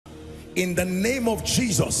in the name of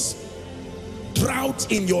Jesus.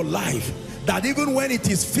 Drought in your life, that even when it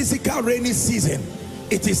is physical rainy season,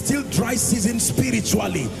 it is still dry season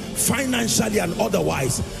spiritually, financially and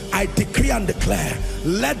otherwise. I decree and declare,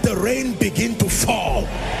 let the rain begin to fall.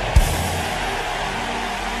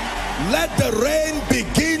 Let the rain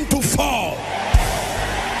begin to fall.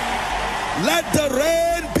 Let the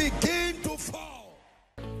rain begin to fall.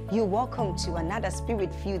 You're welcome to another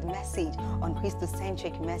spirit-filled message on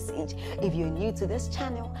Christocentric Message. If you're new to this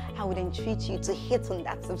channel, I would entreat you to hit on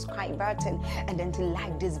that subscribe button and then to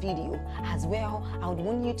like this video. As well, I would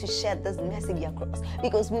want you to share this message across,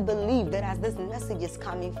 because we believe that as this message is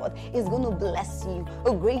coming forth, it's going to bless you.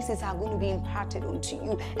 Graces are going to be imparted unto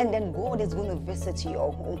you, and then God is going to visit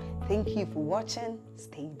your home. Thank you for watching.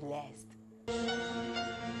 Stay blessed.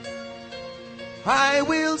 I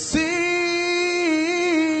will sing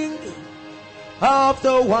of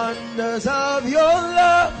the wonders of your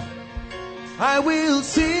love. I will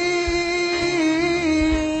sing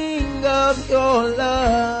of your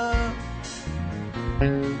love.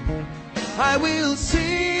 I will sing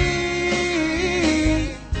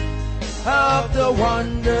of the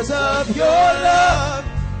wonders of your love.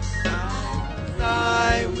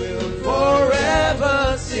 I will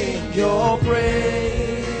forever sing your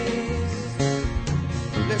praise.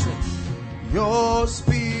 Listen, your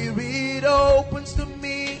spirit opens to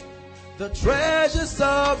me the treasures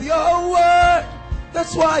of your word.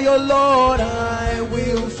 That's why, oh Lord, I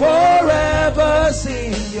will forever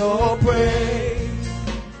sing your praise.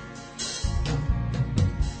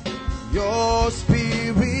 Your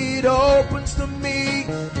spirit opens to me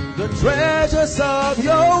the treasures of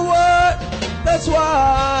your word. That's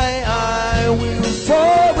why I will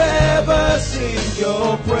forever sing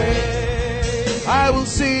your praise. I will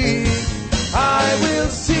sing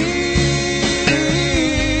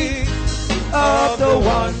of the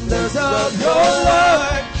wonders of your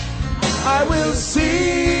love. I will sing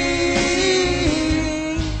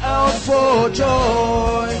out for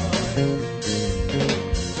joy.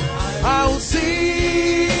 I will sing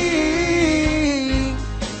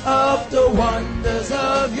of the wonders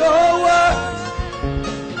of your word,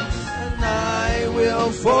 and I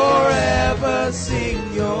will forever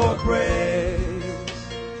sing your praise.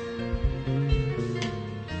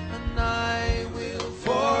 And I will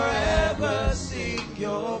forever sing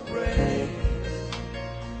your praise.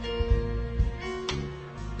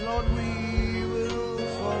 Lord, we will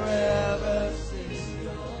forever sing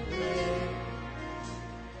your praise.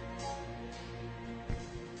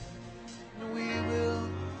 We will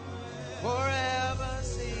forever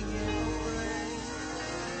sing your praise.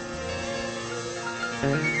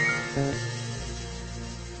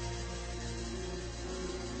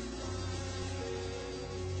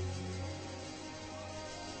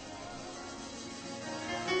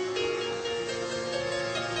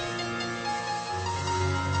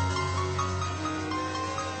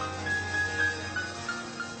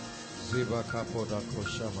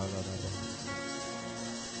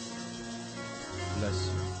 Bless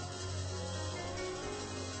you.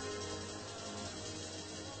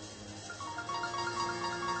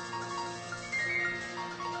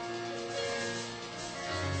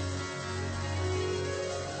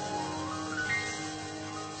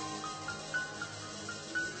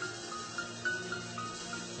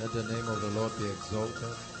 Let the name of the Lord be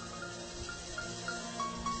exalted.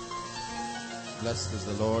 Blessed is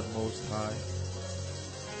the Lord Most High.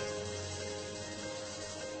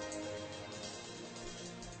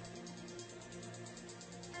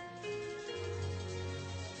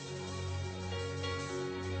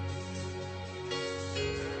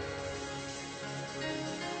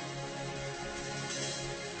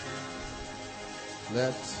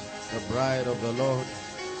 Let the bride of the Lord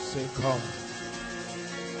say, come.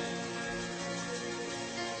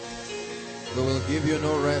 We will give you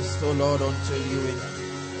no rest, O Lord, until you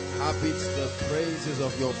inhabit the praises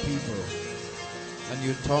of your people, and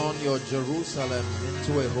you turn your Jerusalem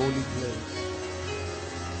into a holy place.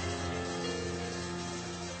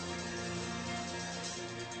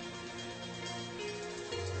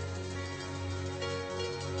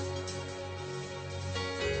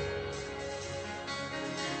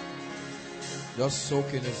 Just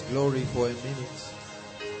soak in His glory for a minute.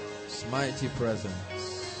 His mighty presence.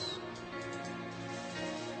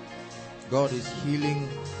 God is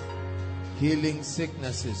healing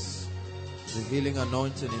sicknesses. The healing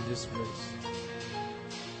anointing in this place.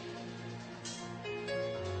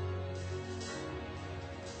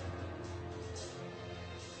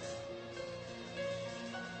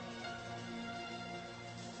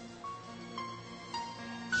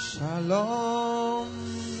 Shalom,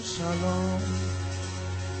 shalom.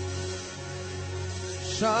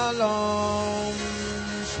 Shalom,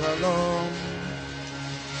 shalom,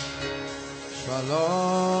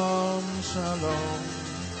 shalom, shalom,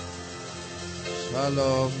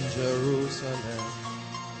 shalom, Jerusalem.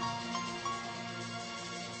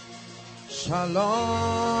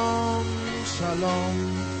 Shalom, shalom,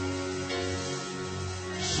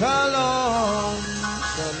 shalom,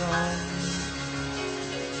 shalom,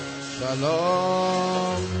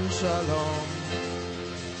 shalom, shalom,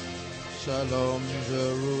 shalom,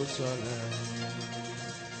 Jerusalem.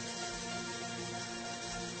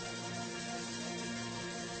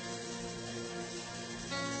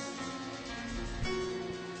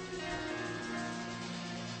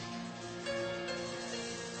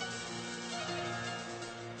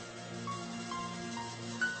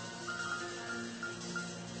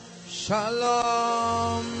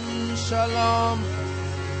 Shalom, shalom,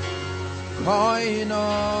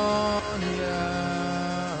 koinonia.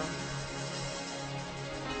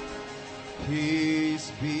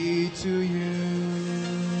 Peace be to you.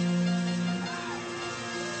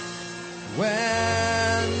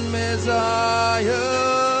 When Messiah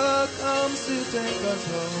comes to take us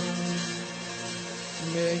home,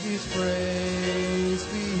 may his praise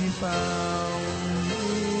be found.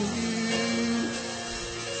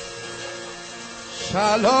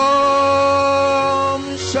 Shalom,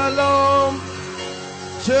 shalom,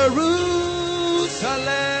 Jerusalem.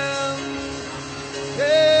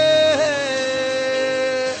 Yeah.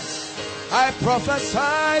 I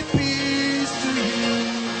prophesy peace to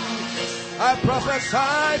you. I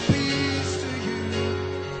prophesy peace to you.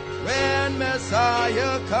 When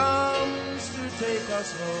Messiah comes to take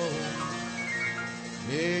us home,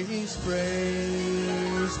 may his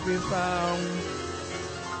praise be found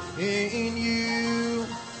in you.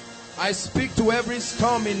 I speak to every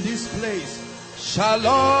storm in this place.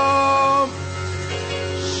 Shalom,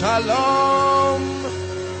 shalom,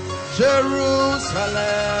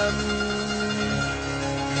 Jerusalem.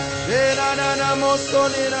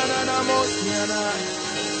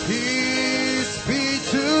 Peace be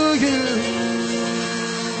to you.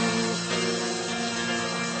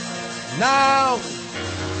 Now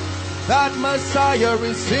that Messiah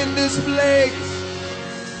is in this place,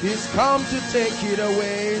 he's come to take it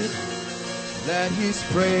away. Let his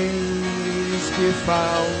praise be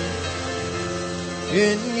found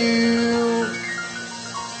in you.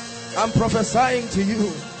 I'm prophesying to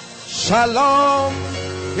you. Shalom.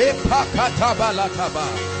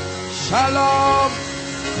 Shalom.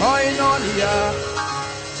 Koinonia.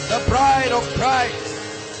 The bride of Christ.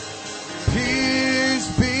 Peace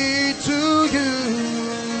be to you.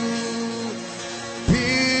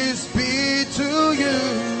 Peace be to you.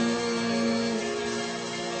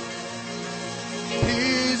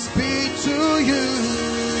 Peace be to you.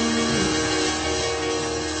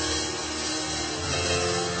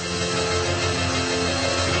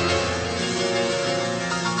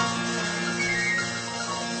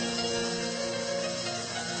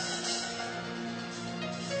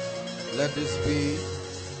 Let this be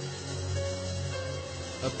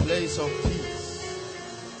a place of peace.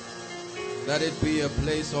 Let it be a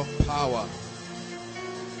place of power.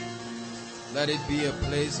 Let it be a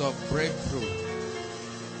place of breakthrough.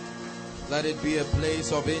 Let it be a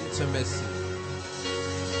place of intimacy.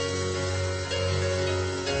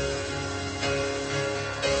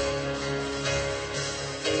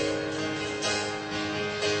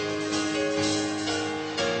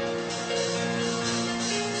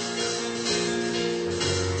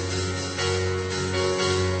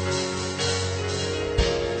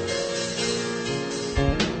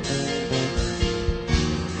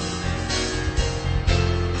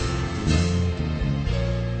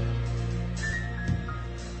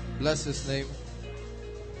 Bless his name.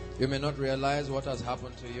 You may not realize what has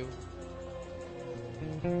happened to you.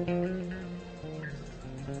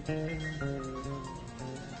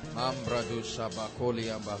 Ambradu Shabakoli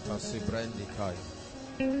Ambakasi Brandikai.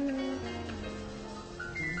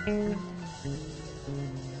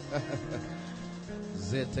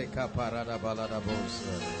 Zeteka Parada Balada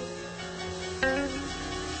Bosa.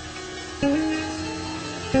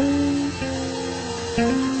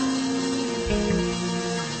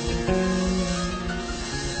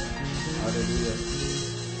 Hallelujah.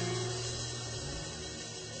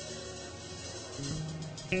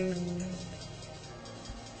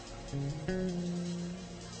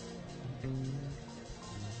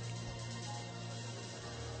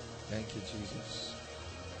 Thank you, Jesus.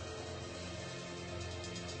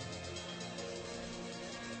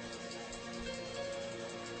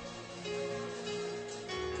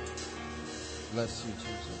 Bless you,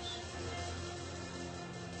 Jesus.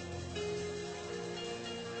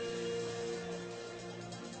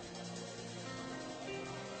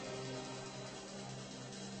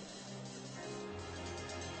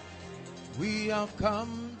 We have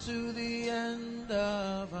come to the end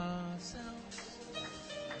of ourselves.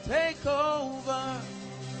 Take over,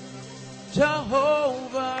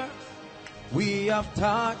 Jehovah. We have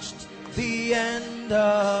touched the end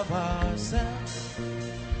of ourselves.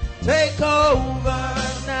 Take over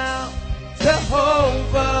now,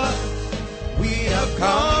 Jehovah. We have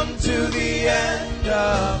come to the end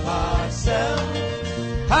of ourselves.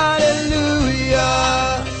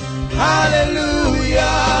 Hallelujah,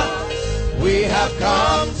 hallelujah. We have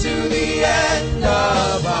come to the end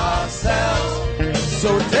of ourselves.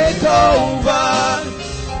 So take over,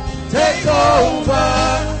 take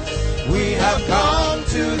over. We have come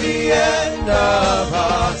to the end of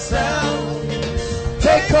ourselves.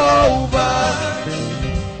 Take over,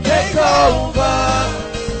 take over.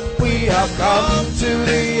 We have come to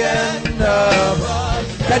the end of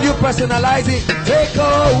ourselves. Can you personalize it? Take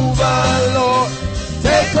over, Lord.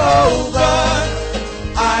 Take over.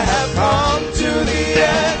 I have come to the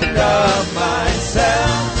end of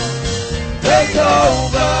myself. Take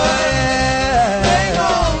over, yeah. Take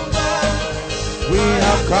over. We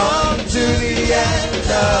have come to the end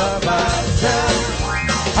of ourselves.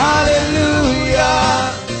 Hallelujah,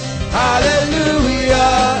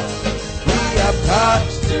 hallelujah. We have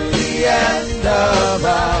touched to the end of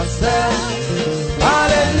ourselves.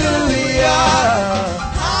 Hallelujah,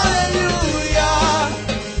 hallelujah.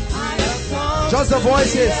 Just the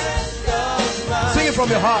voices. Sing it from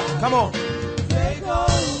your heart. Come on. Take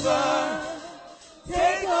over,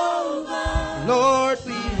 take over. Lord,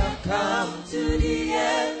 we have come to the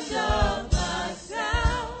end of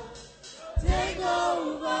ourselves. Take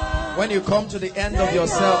over. When you come to the end of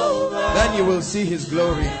yourself, then you will see His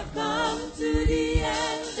glory. Come to the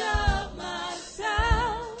end of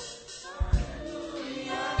myself.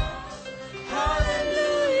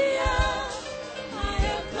 Hallelujah. I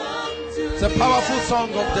have come to. It's a powerful song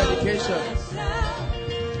of dedication.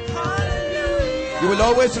 You will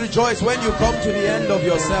always rejoice when you come to the end of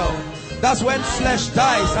yourself. That's when flesh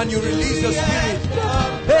dies and you release the spirit.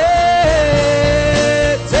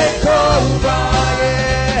 Hey, take over,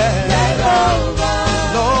 yeah. Take over.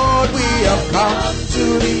 Lord, we have come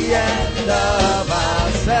to the end of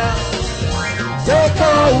ourselves. Take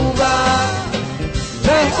over,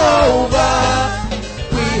 take over.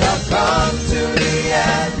 We have come to the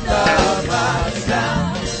end of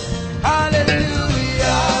ourselves.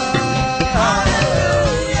 Hallelujah,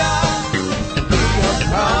 hallelujah. We have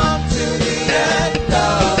come to the end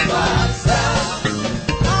of ourselves.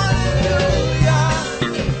 Hallelujah,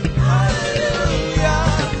 hallelujah.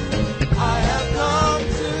 I have come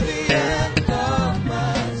to the end of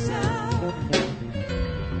myself.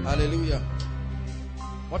 Hallelujah.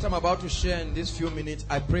 What I'm about to share in these few minutes,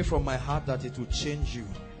 I pray from my heart that it will change you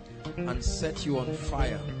and set you on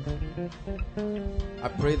fire. I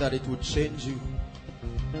pray that it will change you.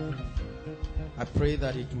 I pray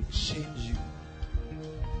that it will change you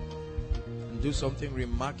and do something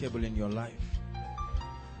remarkable in your life.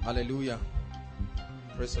 Hallelujah.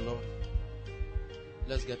 Praise the Lord.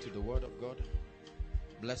 Let's get to the Word of God.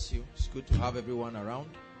 Bless you. It's good to have everyone around.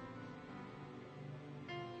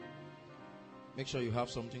 Make sure you have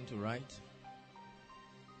something to write.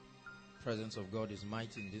 Presence of God is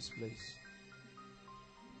mighty in this place.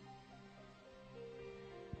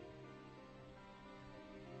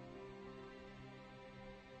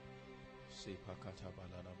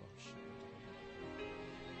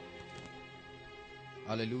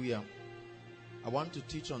 Hallelujah. I want to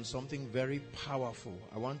teach on something very powerful.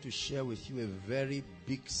 I want to share with you a very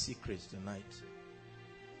big secret tonight.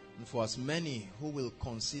 And for as many who will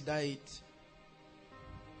consider it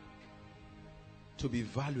to be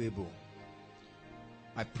valuable,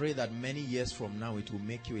 I pray that many years from now it will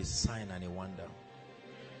make you a sign and a wonder.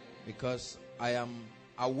 Because I am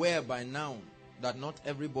aware by now that not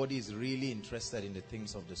everybody is really interested in the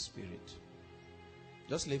things of the Spirit.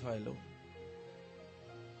 Just leave her alone.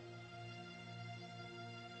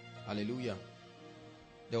 Hallelujah.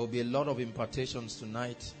 There will be a lot of impartations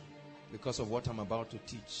tonight because of what I'm about to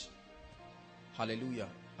teach. Hallelujah.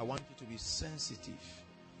 I want you to be sensitive.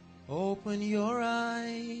 Open your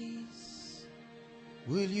eyes.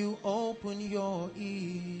 Will you open your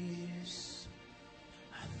ears?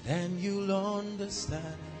 And then you'll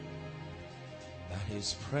understand that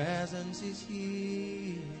His presence is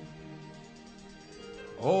here.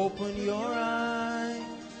 Open your eyes.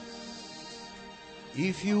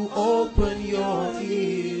 If you open your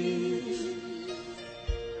ears,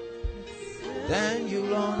 then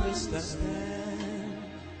you'll understand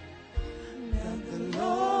that the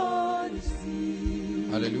Lord is here.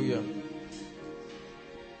 Hallelujah.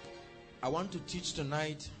 I want to teach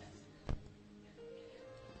tonight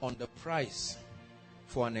on the price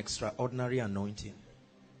for an extraordinary anointing.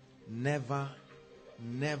 Never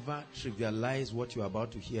trivialize what you're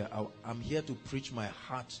about to hear. I'm here to preach my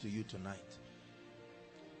heart to you tonight.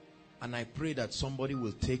 And I pray that somebody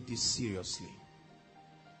will take this seriously.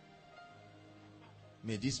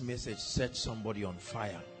 May this message set somebody on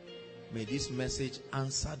fire. May this message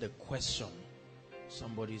answer the question in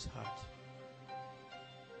somebody's heart.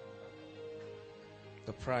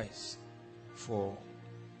 The price for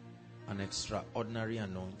an extraordinary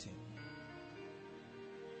anointing.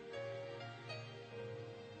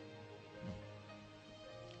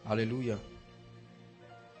 Hallelujah.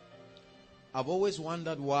 I've always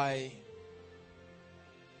wondered why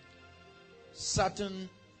certain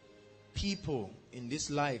people in this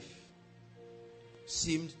life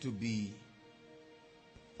seemed to be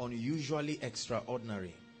unusually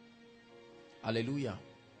extraordinary. Hallelujah.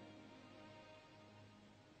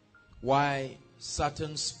 Why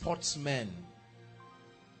certain sportsmen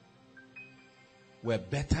were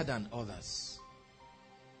better than others.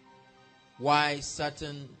 Why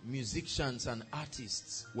certain musicians and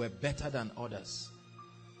artists were better than others.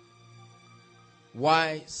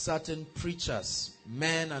 Why certain preachers,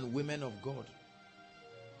 men and women of God.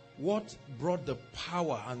 What brought the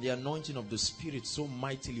power and the anointing of the Spirit so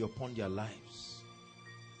mightily upon their lives?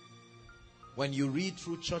 When you read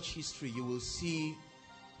through church history, you will see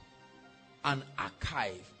an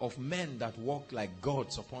archive of men that walked like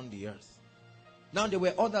gods upon the earth. Now there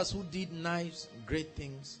were others who did nice, great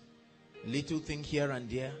things, little thing here and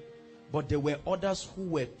there, but there were others who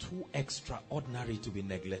were too extraordinary to be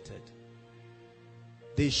neglected.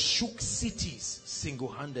 They shook cities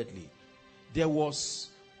single-handedly. There was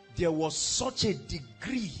such a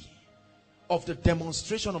degree of the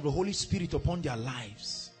demonstration of the Holy Spirit upon their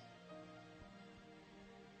lives.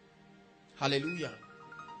 Hallelujah.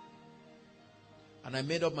 And I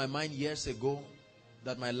made up my mind years ago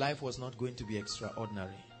that my life was not going to be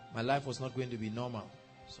extraordinary. My life was not going to be normal.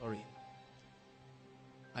 Sorry.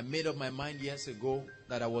 I made up my mind years ago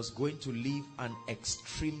that I was going to live an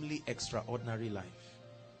extremely extraordinary life.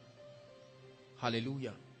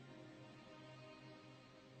 Hallelujah.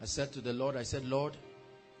 I said to the Lord, I said, Lord,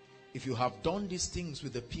 if you have done these things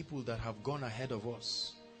with the people that have gone ahead of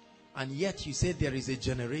us, and yet you say there is a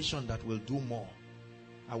generation that will do more,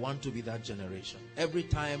 I want to be that generation. Every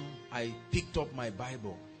time I picked up my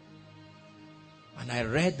Bible and I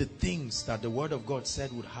read the things that the Word of God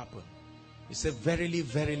said would happen, He said, verily,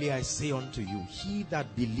 verily, I say unto you, he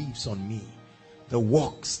that believes on me, the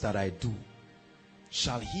works that I do,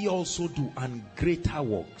 shall he also do, and greater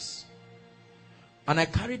works. And I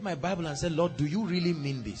carried my Bible and said, Lord, do you really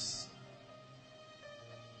mean this?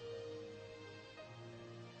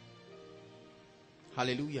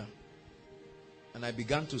 Hallelujah. And I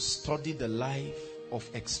began to study the life of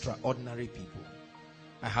extraordinary people.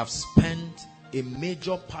 I have spent a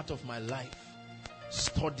major part of my life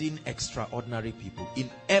studying extraordinary people in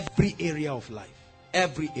every area of life.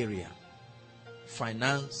 Every area.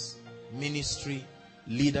 Finance, ministry,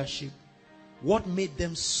 leadership. What made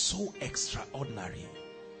them so extraordinary?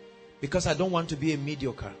 Because I don't want to be a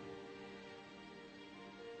mediocre.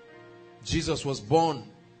 Jesus was born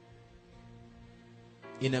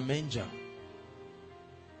in a manger.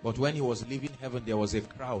 But when he was leaving heaven, there was a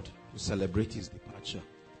crowd to celebrate his departure.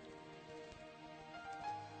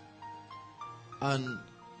 And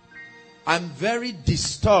I'm very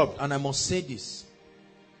disturbed, and I must say this,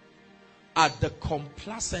 at the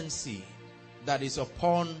complacency that is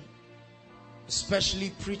upon especially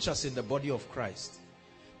preachers in the body of Christ.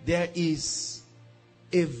 There is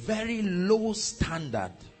a very low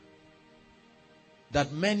standard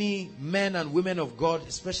that many men and women of God,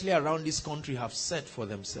 especially around this country, have set for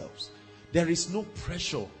themselves. There is no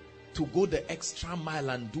pressure to go the extra mile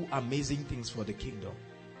and do amazing things for the kingdom.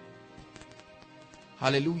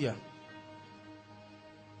 Hallelujah.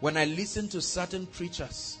 When I listen to certain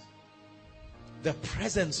preachers, the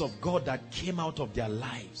presence of God that came out of their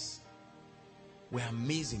lives were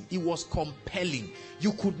amazing. It was compelling.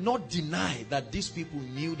 You could not deny that these people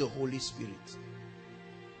knew the Holy Spirit.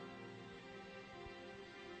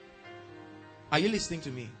 Are you listening to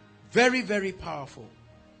me? Very, very powerful.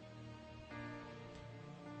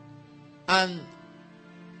 And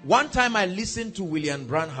one time I listened to William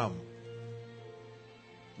Branham.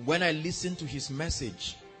 When I listened to his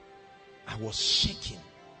message, I was shaking.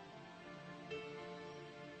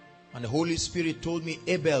 And the Holy Spirit told me,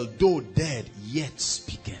 Abel, though dead, yet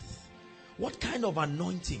speaketh. What kind of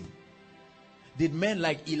anointing did men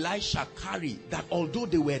like Elisha carry, that although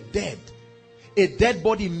they were dead, a dead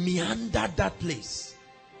body meandered that place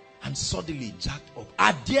and suddenly jacked up.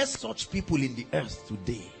 Are there such people in the earth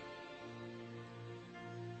today?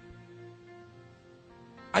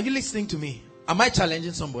 Are you listening to me? Am I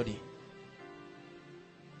challenging somebody?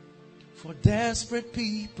 For desperate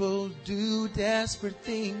people do desperate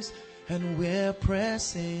things, and we're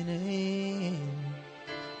pressing in.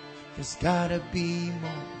 There's gotta be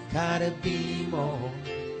more, gotta be more.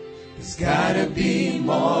 There's gotta be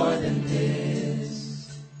more than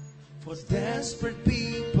this. For desperate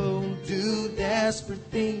people do desperate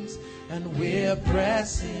things, and we're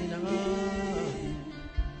pressing on.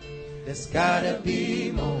 There's gotta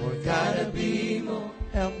be more, gotta be more.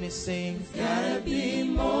 Help me sing. There's gotta be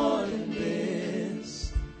more than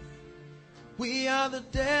this. We are the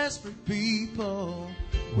desperate people.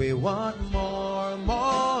 We want more,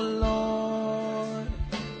 more, Lord.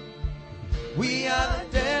 We are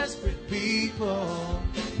the desperate people.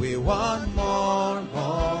 We want more,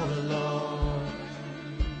 more, Lord.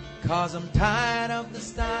 'Cause I'm tired of the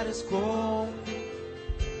status quo.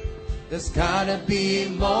 There's gotta be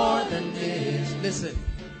more than this. Listen,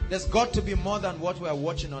 there's got to be more than what we are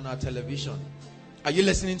watching on our television. Are you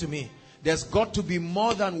listening to me? There's got to be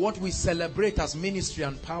more than what we celebrate as ministry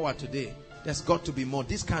and power today. There's got to be more.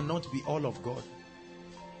 This cannot be all of God.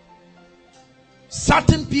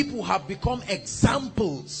 Certain people have become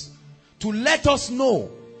examples to let us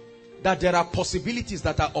know that there are possibilities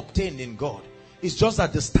that are obtained in God. It's just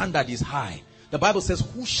that the standard is high. The Bible says,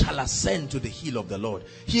 who shall ascend to the hill of the Lord?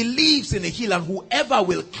 He lives in a hill, and whoever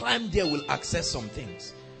will climb there will access some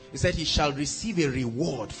things. He said he shall receive a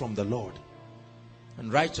reward from the Lord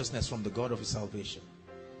and righteousness from the God of his salvation.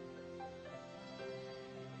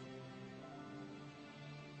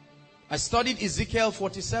 I studied Ezekiel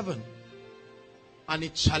 47 and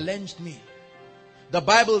it challenged me. The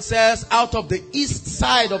Bible says out of the east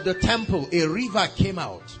side of the temple a river came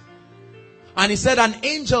out. And he said an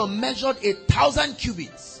angel measured 1,000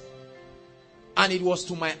 cubits and it was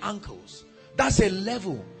to my ankles. That's a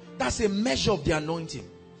level. That's a measure of the anointing.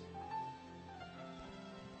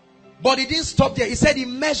 But he didn't stop there. He said he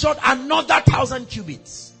measured another 1,000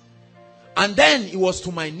 cubits. And then it was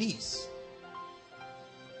to my knees.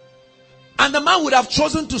 And the man would have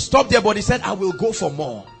chosen to stop there, but he said, I will go for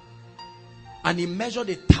more. And he measured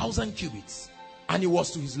 1,000 cubits. And it was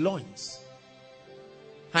to his loins.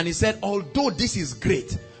 And he said, although this is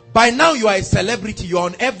great, by now you are a celebrity, you are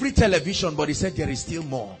on every television, but he said there is still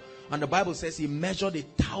more. And the Bible says he measured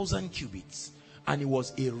 1,000 cubits, and it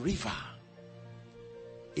was a river,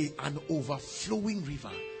 an overflowing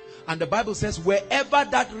river. And the Bible says wherever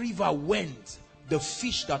that river went, the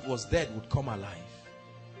fish that was dead would come alive.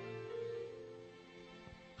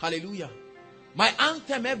 Hallelujah. My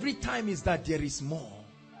anthem every time is that there is more.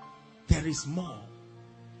 There is more.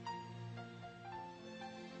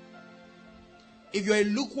 If you're a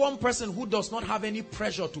lukewarm person who does not have any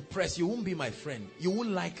pressure to press, you won't be my friend. You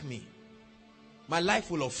won't like me. My life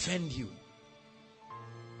will offend you.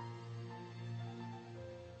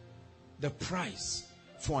 The price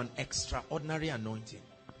for an extraordinary anointing.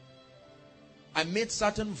 I made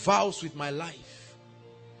certain vows with my life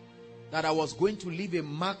that I was going to leave a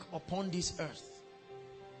mark upon this earth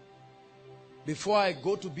before I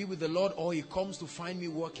go to be with the Lord or he comes to find me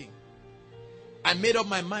working. I made up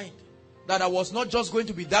my mind that I was not just going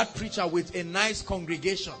to be that preacher with a nice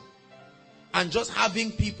congregation and just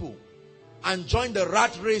having people and join the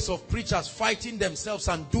rat race of preachers fighting themselves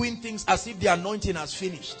and doing things as if the anointing has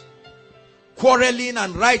finished, quarreling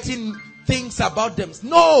and writing things about them.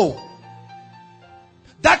 No,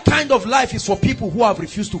 that kind of life is for people who have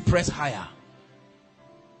refused to press higher.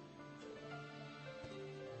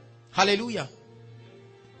 Hallelujah.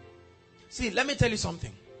 See, let me tell you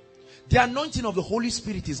something. The anointing of the Holy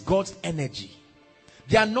Spirit is God's energy.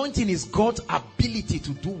 The anointing is God's ability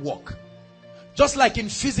to do work. Just like in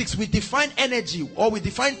physics, we define energy or we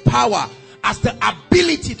define power as the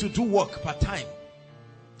ability to do work per time.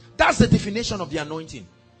 That's the definition of the anointing.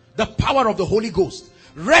 The power of the Holy Ghost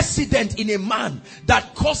resident in a man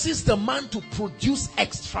that causes the man to produce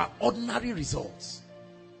extraordinary results.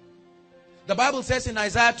 The Bible says in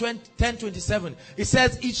Isaiah 10:27, it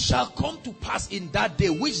says, it shall come to pass in that day.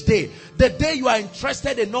 Which day? The day you are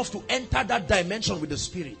interested enough to enter that dimension with the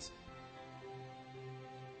Spirit.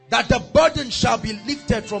 That the burden shall be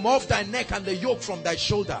lifted from off thy neck and the yoke from thy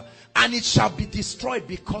shoulder. And it shall be destroyed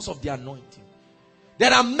because of the anointing.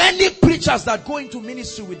 There are many preachers that go into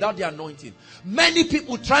ministry without the anointing. Many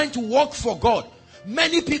people trying to work for God.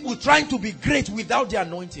 Many people trying to be great without the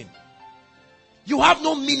anointing. You have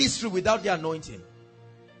no ministry without the anointing.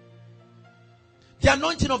 The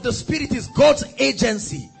anointing of the Spirit is God's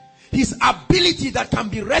agency. His ability that can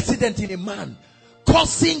be resident in a man,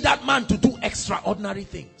 causing that man to do extraordinary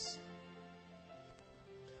things.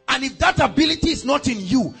 And if that ability is not in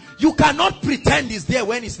you, you cannot pretend it's there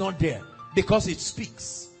when it's not there, because it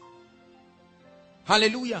speaks.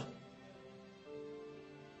 Hallelujah.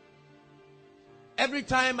 Every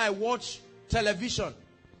time I watch television,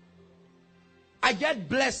 I get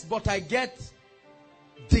blessed, but I get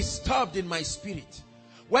disturbed in my spirit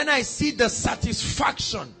when I see the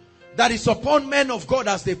satisfaction that is upon men of God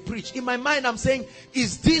as they preach. In my mind, I'm saying,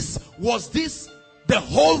 was this the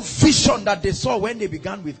whole vision that they saw when they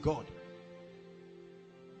began with God?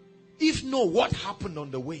 If no, what happened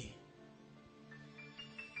on the way?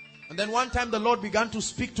 And then one time the Lord began to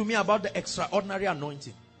speak to me about the extraordinary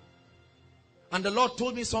anointing. And the Lord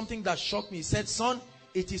told me something that shocked me. He said, son,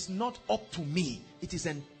 it is not up to me. It is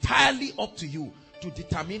entirely up to you to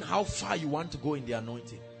determine how far you want to go in the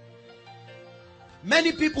anointing.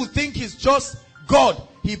 Many people think it's just God.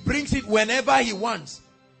 He brings it whenever he wants.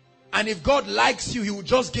 And if God likes you, he will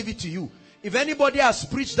just give it to you. If anybody has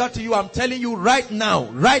preached that to you, I'm telling you right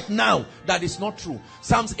now, that is not true.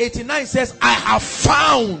 Psalms 89 says, I have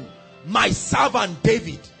found my servant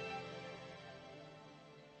David.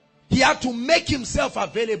 He had to make himself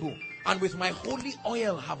available. And with my holy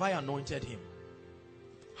oil have I anointed him.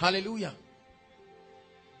 Hallelujah.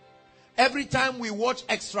 Every time we watch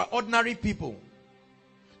extraordinary people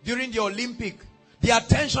during the Olympic, the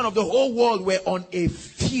attention of the whole world were on a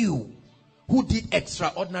few who did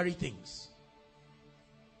extraordinary things.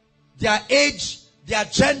 Their age, their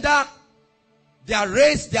gender, their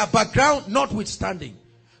race, their background notwithstanding.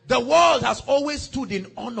 The world has always stood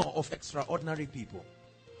in honor of extraordinary people.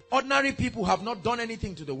 Ordinary people have not done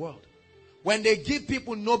anything to the world. When they give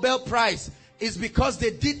people Nobel Prize, it's because they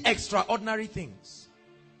did extraordinary things.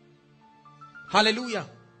 Hallelujah.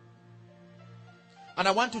 And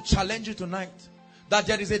I want to challenge you tonight that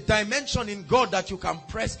there is a dimension in God that you can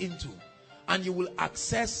press into, and you will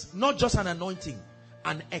access not just an anointing,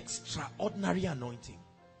 an extraordinary anointing.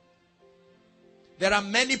 There are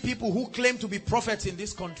many people who claim to be prophets in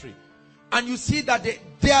this country, and you see that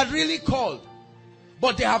they are really called,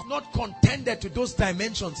 but they have not contended to those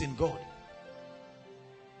dimensions in God.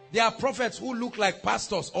 There are prophets who look like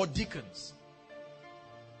pastors or deacons.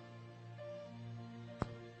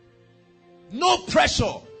 No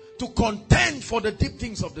pressure to contend for the deep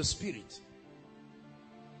things of the Spirit.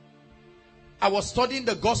 I was studying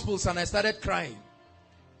the Gospels and I started crying.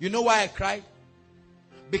 You know why I cried?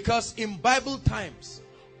 Because in Bible times,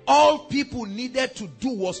 all people needed to do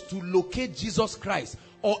was to locate Jesus Christ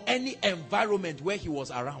or any environment where he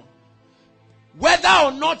was around. Whether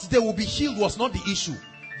or not they will be healed was not the issue.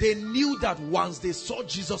 They knew that once they saw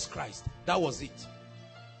Jesus Christ, that was it.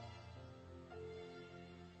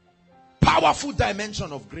 Powerful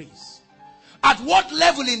dimension of grace. At what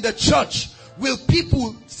level in the church will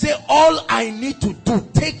people say, all I need to do,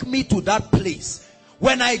 take me to that place?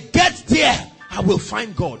 When I get there, I will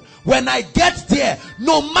find God. When I get there,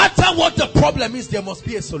 no matter what the problem is, there must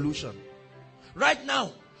be a solution. Right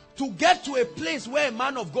now, to get to a place where a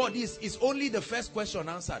man of God is only the first question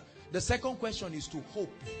answered. The second question is to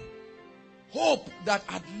hope. Hope that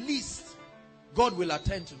at least God will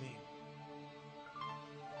attend to me.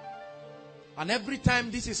 And every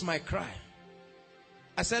time this is my cry.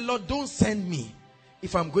 I said, Lord, don't send me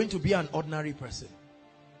if I'm going to be an ordinary person.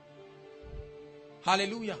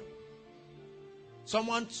 Hallelujah.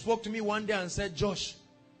 Someone spoke to me one day and said, Josh,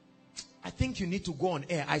 I think you need to go on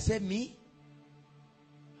air. I said, me?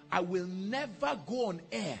 I will never go on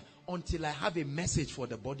air until I have a message for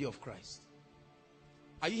the body of Christ.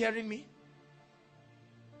 Are you hearing me?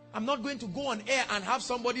 I'm not going to go on air and have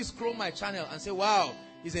somebody scroll my channel and say, wow,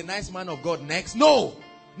 he's a nice man of God next. No,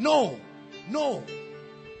 no, no.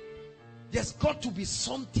 There's got to be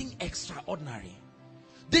something extraordinary.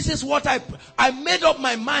 This is what I made up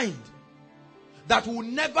my mind, that we'll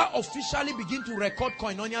never officially begin to record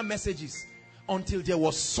koinonia messages until there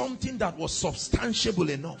was something that was substantiable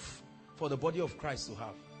enough for the body of Christ to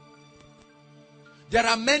have. There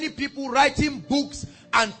are many people writing books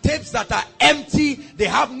and tapes that are empty. They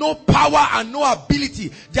have no power and no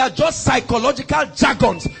ability. They are just psychological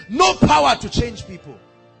jargons. No power to change people.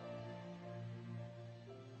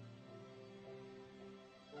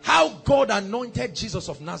 How God anointed Jesus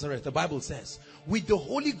of Nazareth, the Bible says, with the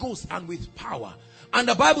Holy Ghost and with power. And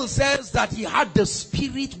the Bible says that he had the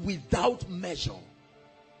Spirit without measure.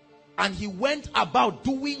 And he went about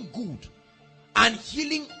doing good and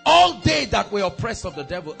healing all they that were oppressed of the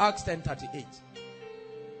devil. Acts 10:38.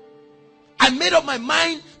 I made up my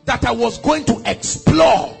mind that I was going to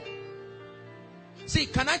explore. See,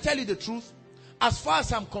 can I tell you the truth? As far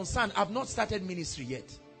as I'm concerned, I've not started ministry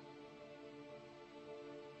yet.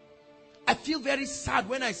 I feel very sad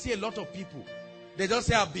when I see a lot of people. They just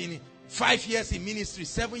say, I've been 5 years in ministry,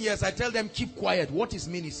 7 years. I tell them, keep quiet. What is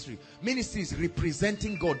ministry? Ministry is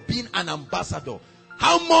representing God, being an ambassador.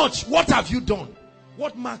 How much? What have you done?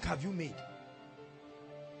 What mark have you made?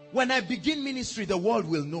 When I begin ministry, the world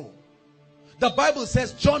will know. The Bible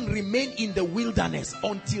says John remained in the wilderness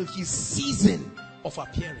until his season of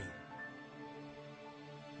appearing.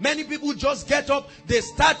 Many people just get up, they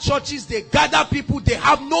start churches, they gather people, they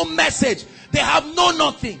have no message, they have no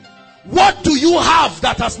nothing. What do you have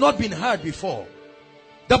that has not been heard before?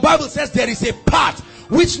 The Bible says there is a path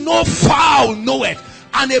which no fowl knoweth,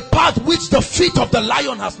 and a path which the feet of the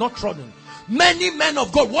lion has not trodden. Many men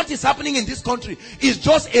of God, what is happening in this country is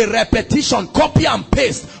just a repetition, copy and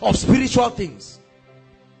paste of spiritual things.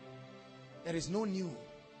 There is no new.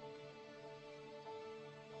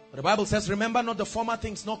 But the Bible says, remember not the former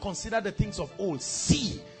things, nor consider the things of old.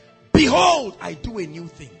 See, behold, I do a new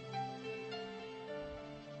thing.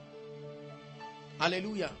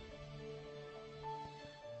 Hallelujah.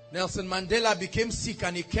 Nelson Mandela became sick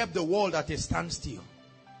and he kept the world at a standstill.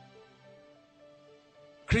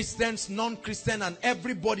 Christians, non-Christian, and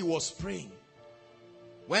everybody was praying.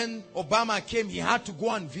 When Obama came, he had to go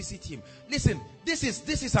and visit him. Listen, this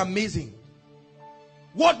is amazing.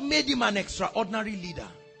 What made him an extraordinary leader?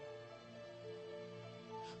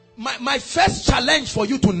 My first challenge for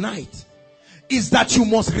you tonight is that you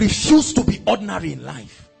must refuse to be ordinary in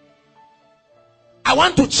life. I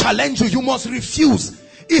want to challenge you. You must refuse.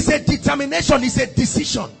 It's a determination. It's a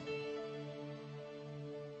decision.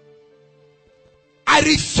 I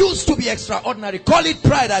refuse to be extraordinary. Call it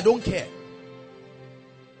pride. I don't care.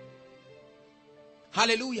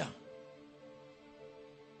 Hallelujah.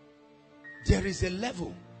 There is a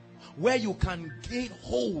level where you can gain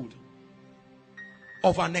hold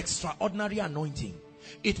of an extraordinary anointing.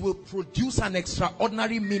 It will produce an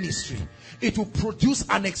extraordinary ministry. It will produce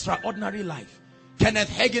an extraordinary life. Kenneth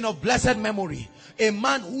Hagin of blessed memory, a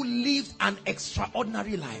man who lived an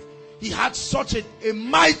extraordinary life. He had such a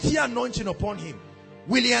mighty anointing upon him.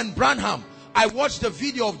 William Branham. I watched the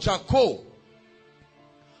video of Jacko,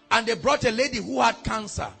 and they brought a lady who had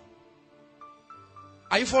cancer.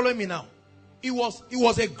 Are you following me now? It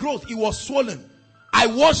was a growth. It was swollen. I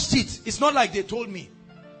watched it. It's not like they told me.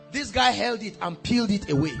 This guy held it and peeled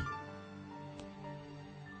it away.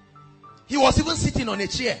 He was even sitting on a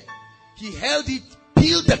chair. He held it,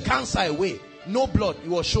 peeled the cancer away. No blood. He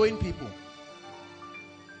was showing people.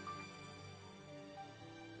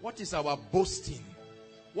 What is our boasting?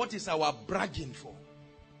 What is our bragging for?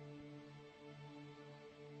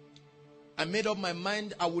 I made up my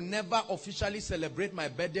mind I will never officially celebrate my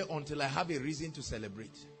birthday until I have a reason to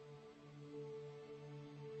celebrate.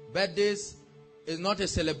 Birthdays is not a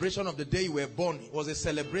celebration of the day you were born. It was a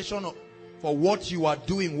celebration for what you are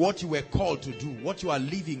doing, what you were called to do, what you are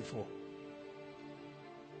living for.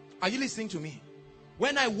 Are you listening to me?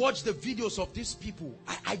 When I watch the videos of these people,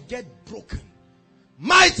 I get broken.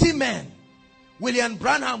 Mighty men. William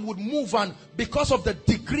Branham would move, and because of the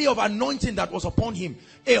degree of anointing that was upon him,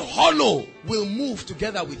 a hollow will move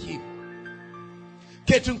together with him.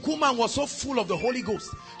 Catherine Kuhlman was so full of the Holy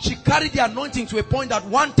Ghost. She carried the anointing to a point that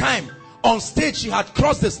one time on stage, she had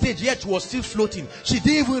crossed the stage, yet she was still floating. She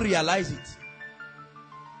didn't even realize it.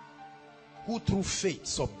 Who through faith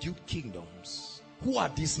subdued kingdoms. Who are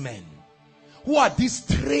these men? Who are this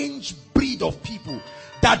strange breed of people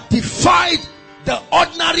that defied the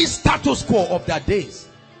ordinary status quo of their days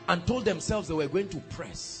and told themselves they were going to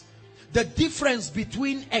press? The difference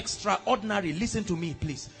between extraordinary, listen to me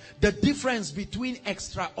please. The difference between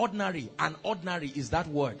extraordinary and ordinary is that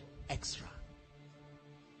word, extra.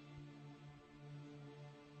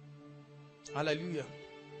 Hallelujah.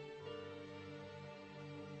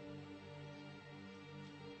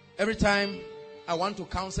 Every time I want to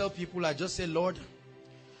counsel people, I just say, Lord,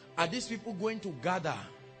 are these people going to gather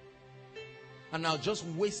and I'll just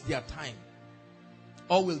waste their time?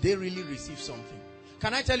 Or will they really receive something?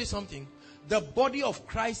 Can I tell you something? The body of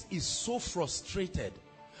Christ is so frustrated.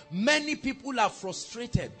 Many people are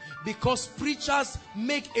frustrated because preachers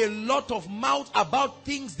make a lot of mouth about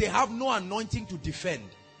things they have no anointing to defend.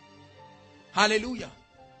 Hallelujah.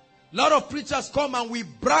 A lot of preachers come and we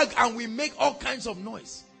brag and we make all kinds of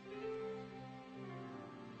noise.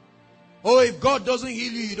 Oh, if God doesn't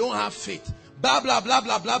heal you, you don't have faith. Blah, blah, blah,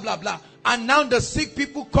 blah, blah, blah, blah. And now the sick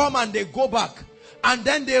people come and they go back. And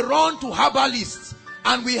then they run to herbalists.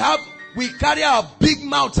 And we carry our big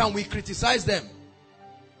mouths and we criticize them.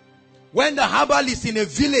 When the herbalist in a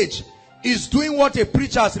village is doing what a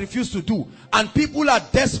preacher has refused to do, and people are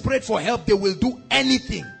desperate for help, they will do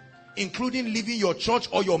anything, including leaving your church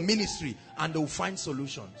or your ministry, and they will find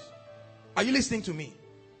solutions. Are you listening to me?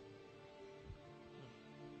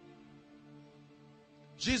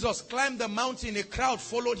 Jesus climbed the mountain, a crowd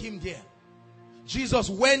followed him there. Jesus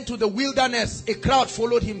went to the wilderness, a crowd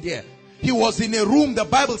followed him there. He was in a room, the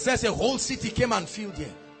Bible says a whole city came and filled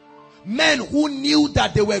there. Men who knew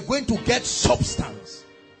that they were going to get substance.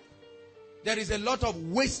 There is a lot of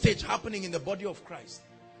wastage happening in the body of Christ.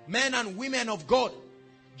 Men and women of God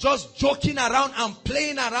just joking around and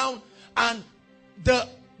playing around, and the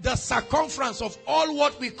circumference of all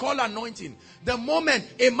what we call anointing. The moment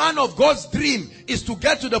a man of God's dream is to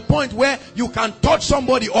get to the point where you can touch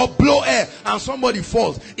somebody or blow air and somebody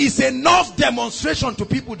falls, it's enough demonstration to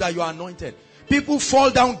people that you are anointed. People fall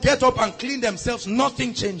down, get up and clean themselves.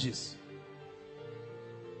 Nothing changes.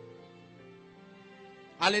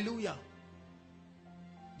 Hallelujah.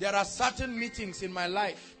 There are certain meetings in my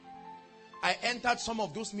life. I entered some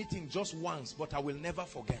of those meetings just once, but I will never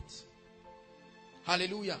forget.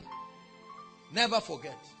 Hallelujah. Never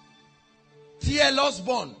forget. T.L.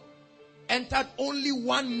 Osborne entered only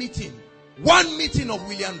one meeting. One meeting of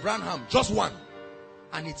William Branham. Just one.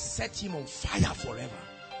 And it set him on fire forever.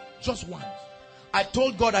 Just one. I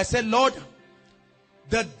told God, I said, Lord,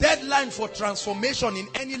 the deadline for transformation in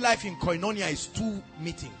any life in Koinonia is 2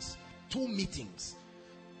 meetings. 2 meetings.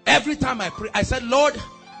 Every time I pray, I said, Lord,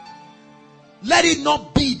 let it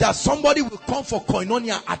not be that somebody will come for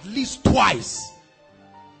Koinonia at least twice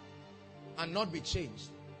and not be changed.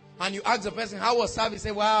 And you ask the person, how was service?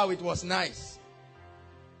 Say, wow, it was nice.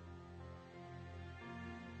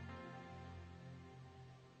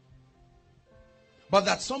 But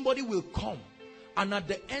that somebody will come and at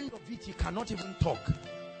the end of it, he cannot even talk.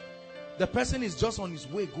 The person is just on his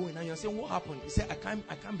way going and you're saying, what happened? He said, I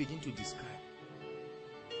can't begin to describe.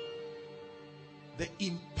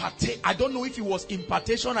 I don't know if it was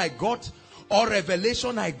impartation I got or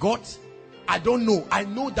revelation I got. I don't know. I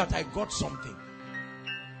know that I got something.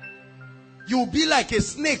 You'll be like a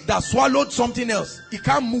snake that swallowed something else. It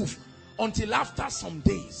can't move until after some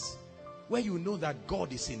days where you know that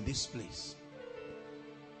God is in this place.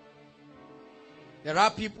 There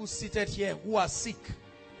are people seated here who are sick.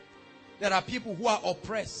 There are people who are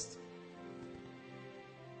oppressed.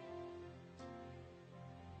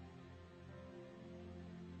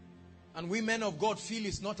 And we men of God feel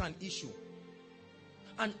it's not an issue.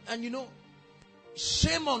 And you know,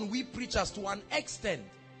 shame on we preachers to an extent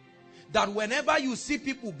that whenever you see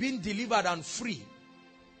people being delivered and free,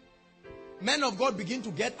 men of God begin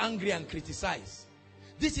to get angry and criticize.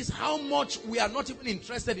 This is how much we are not even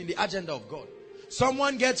interested in the agenda of God.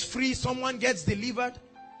 Someone gets free, someone gets delivered.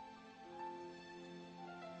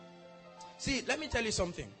 See, let me tell you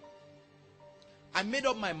something. I made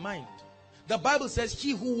up my mind. The Bible says,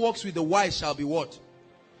 he who walks with the wise shall be what?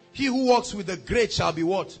 He who walks with the great shall be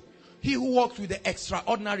what? He who walks with the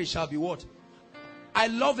extraordinary shall be what? I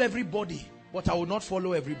love everybody, but I will not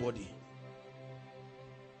follow everybody.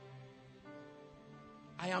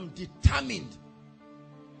 I am determined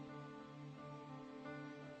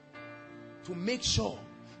to make sure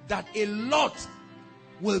that a lot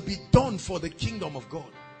will be done for the kingdom of God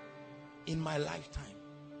in my lifetime.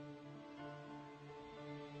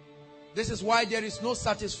 This is why there is no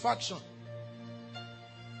satisfaction.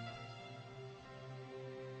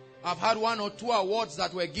 I've had 1 or 2 awards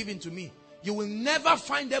that were given to me. You will never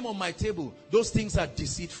find them on my table. Those things are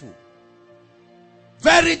deceitful.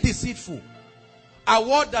 Very deceitful.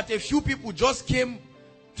 Award that a few people just came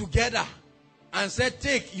together and said,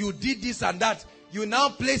 take, you did this and that. You now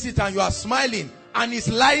place it and you are smiling and it's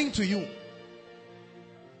lying to you.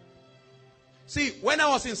 See, when I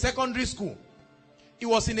was in secondary school, it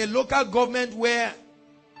was in a local government where,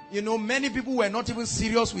 you know, many people were not even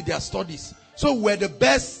serious with their studies. So we're the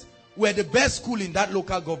best school in that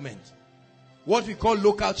local government. What we call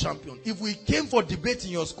local champion. If we came for debate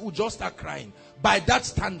in your school, just start crying. By that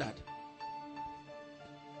standard.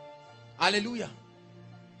 Hallelujah.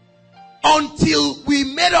 Until we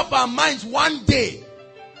made up our minds one day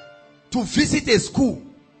to visit a school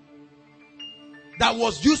that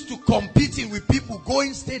was used to competing with people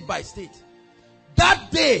going state by state.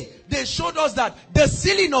 That day, they showed us that the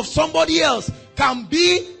ceiling of somebody else can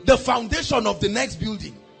be the foundation of the next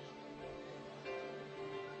building.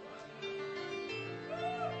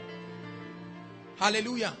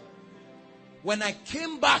 Hallelujah. When I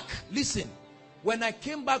came back, listen, when I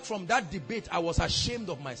came back from that debate, I was ashamed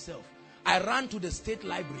of myself. I ran to the state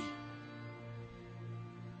library.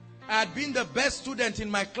 I had been the best student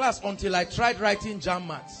in my class until I tried writing jam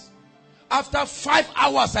maths. After 5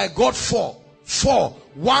 hours, I got 4. 4.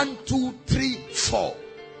 1, 2, 3, 4.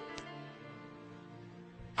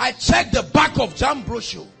 I checked the back of jam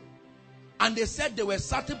brochure And they said there were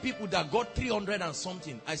certain people that got 300 and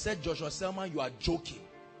something. I said, Joshua Selman, you are joking.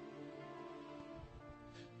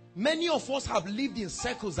 Many of us have lived in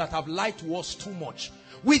circles that have lied to us too much.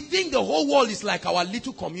 We think the whole world is like our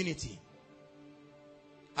little community.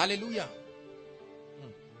 Hallelujah.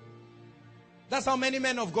 That's how many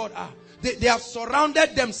men of God are. They have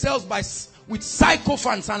surrounded themselves with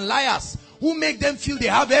sycophants and liars who make them feel they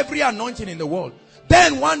have every anointing in the world.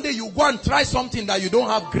 Then one day you go and try something that you don't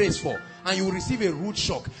have grace for, and you will receive a rude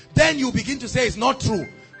shock. Then you begin to say, it's not true.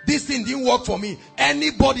 This thing didn't work for me.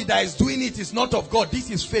 Anybody that is doing it is not of God. This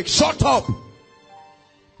is fake. Shut up.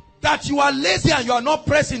 That you are lazy and you are not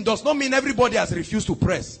pressing does not mean everybody has refused to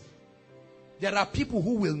press. There are people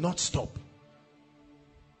who will not stop.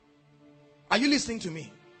 Are you listening to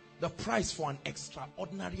me? The price for an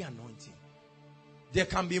extraordinary anointing. There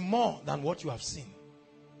can be more than what you have seen.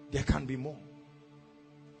 There can be more.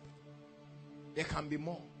 There can be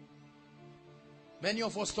more. Many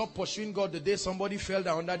of us stopped pursuing God the day somebody fell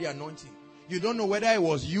down under the anointing. You don't know whether it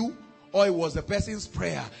was you or it was the person's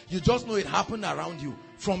prayer. You just know it happened around you.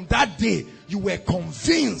 From that day, you were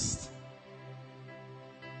convinced.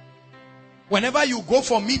 Whenever you go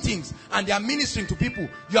for meetings and they are ministering to people,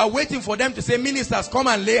 you are waiting for them to say, ministers, come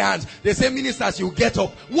and lay hands. They say, ministers, you get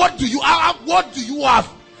up. What do you have? What do you have?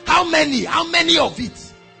 How many? How many of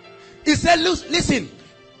it? He said, listen.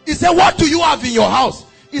 He said, what do you have in your house?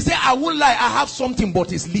 He said, I won't lie, I have something,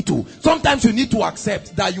 but it's little. Sometimes you need to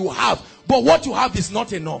accept that you have, but what you have is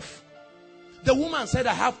not enough. The woman said,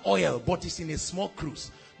 I have oil, but it's in a small cruse.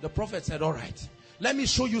 The prophet said, all right, let me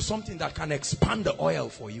show you something that can expand the oil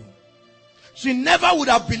for you. She never would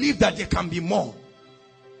have believed that there can be more.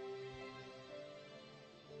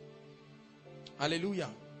 Hallelujah.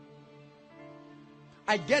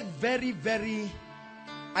 I get very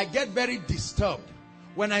disturbed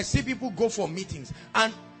when I see people go for meetings,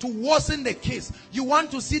 and to worsen the case, you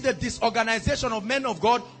want to see the disorganization of men of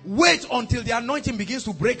God. Wait until the anointing begins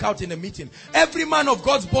to break out in the meeting. Every man of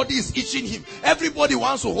God's body is itching him. Everybody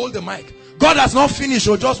wants to hold the mic. God has not finished,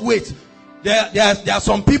 so just wait. There are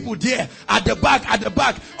some people there at the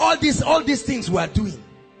back. All these things we are doing.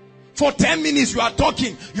 For 10 minutes you are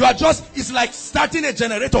talking. You are just, it's like starting a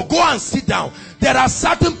generator. Go and sit down. There are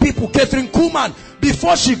certain people, Catherine Kuhlman,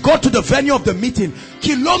 before she got to the venue of the meeting,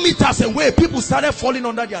 kilometers away, people started falling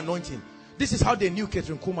under the anointing. This is how they knew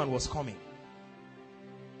Catherine Kuhlman was coming.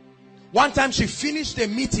 One time she finished the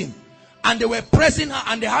meeting and they were pressing her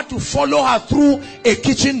and they had to follow her through a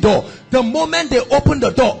kitchen door. The moment they opened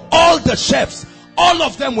the door, all the chefs, all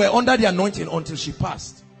of them were under the anointing until she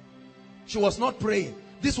passed. She was not praying.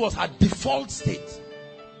 This was her default state.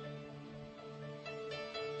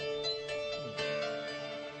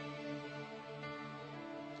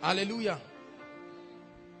 Hallelujah.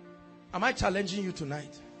 Am I challenging you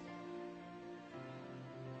tonight?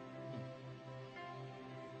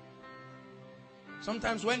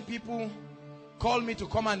 Sometimes when people call me to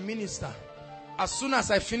come and minister, as soon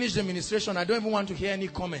as I finish the ministration, I don't even want to hear any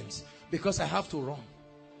comments because I have to run.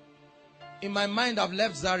 In my mind, I've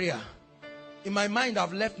left Zaria. In my mind,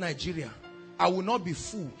 I've left Nigeria. I will not be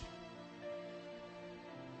fooled.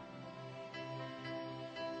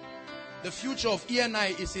 The future of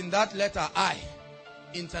ENI is in that letter I,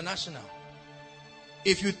 international.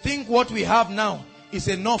 If you think what we have now is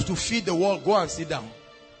enough to feed the world, go and sit down.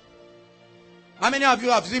 How many of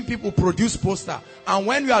you have seen people produce poster, and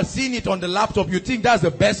when you are seeing it on the laptop, you think that's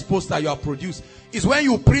the best poster you have produced? It's when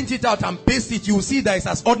you print it out and paste it, you will see that it's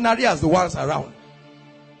as ordinary as the ones around.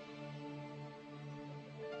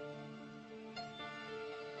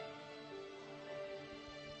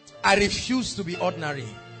 I refuse to be ordinary.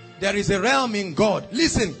 There is a realm in God.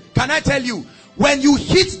 Listen, can I tell you, when you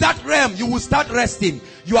hit that realm, you will start resting.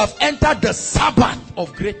 You have entered the Sabbath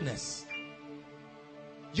of greatness.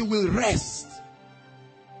 You will rest.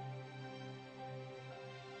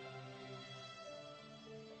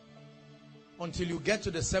 Until you get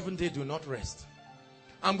to the seventh day, do not rest.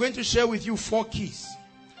 I'm going to share with you 4 keys.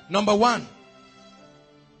 Number 1.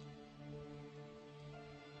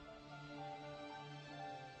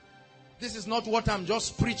 This is not what I'm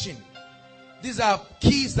just preaching. These are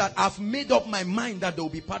keys that I've made up my mind that they will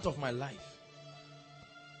be part of my life.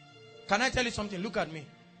 Can I tell you something? Look at me.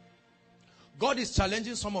 God is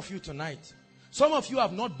challenging some of you tonight. Some of you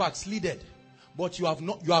have not backslided, but you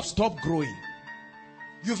have stopped growing.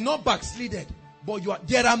 You've not backslided, but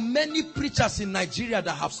there are many preachers in Nigeria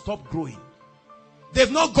that have stopped growing.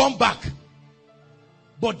 They've not gone back,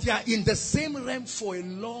 but they are in the same realm for a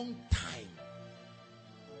long time.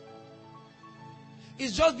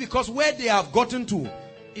 It's just because where they have gotten to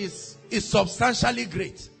is substantially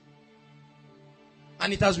great.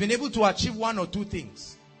 And it has been able to achieve one or two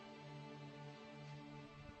things.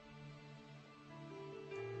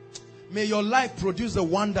 May your life produce the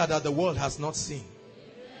wonder that the world has not seen.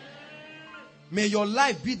 May your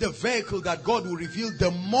life be the vehicle that God will reveal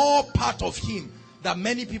the more part of Him that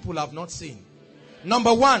many people have not seen.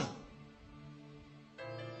 Number one,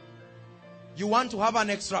 you want to have an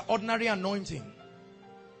extraordinary anointing.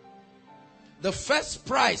 The first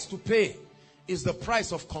price to pay is the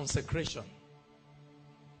price of consecration.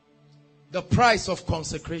 The price of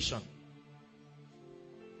consecration.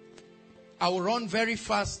 I will run very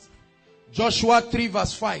fast. Joshua 3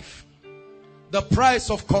 verse 5. The price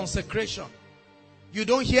of consecration. You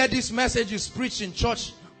don't hear this message is preached in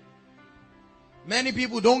church. Many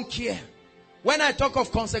people don't care. When I talk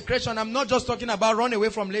of consecration, I'm not just talking about run away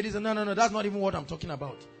from ladies. No, that's not even what I'm talking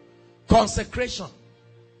about. Consecration.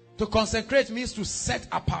 To consecrate means to set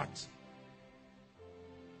apart.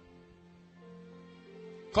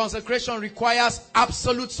 Consecration requires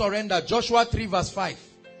absolute surrender. Joshua 3 verse 5.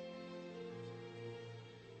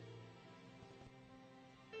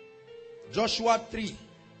 Joshua 3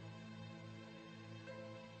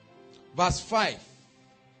 verse 5.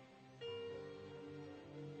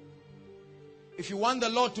 If you want the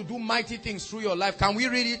Lord to do mighty things through your life, can we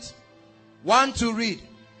read it? 1 to read.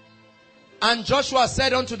 And Joshua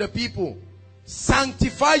said unto the people,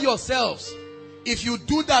 sanctify yourselves. If you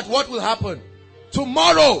do that, what will happen?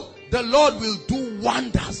 Tomorrow, the Lord will do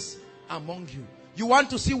wonders among you. You want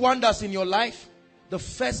to see wonders in your life? The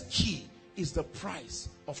first key is the price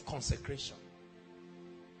of consecration.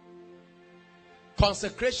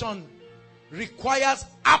 Consecration requires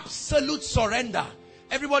absolute surrender.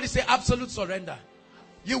 Everybody say absolute surrender.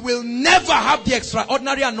 You will never have the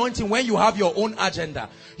extraordinary anointing when you have your own agenda.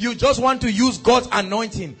 You just want to use God's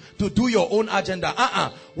anointing to do your own agenda.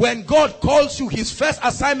 When God calls you, His first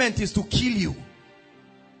assignment is to kill you.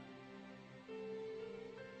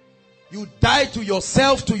 You die to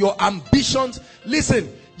yourself, to your ambitions.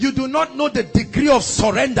 Listen, you do not know the degree of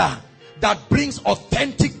surrender that brings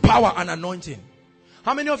authentic power and anointing.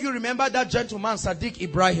 How many of you remember that gentleman, Sadiq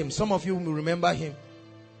Ibrahim? Some of you will remember him.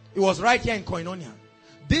 He was right here in Koinonia.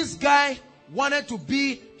 This guy wanted to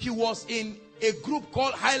be, he was in a group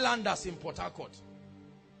called Highlanders in Port Harcourt.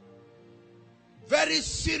 Very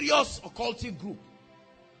serious occultic group.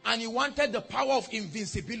 And he wanted the power of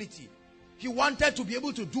invincibility. He wanted to be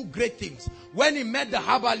able to do great things. When he met the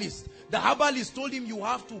herbalist told him, you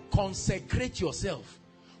have to consecrate yourself.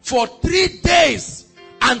 For 3 days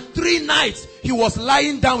and 3 nights, he was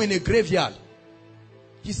lying down in a graveyard.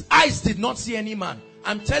 His eyes did not see any man.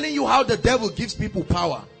 I'm telling you how the devil gives people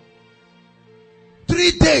power.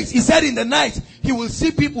 3 days, he said in the night, he will see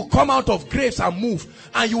people come out of graves and move.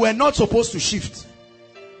 And you were not supposed to shift.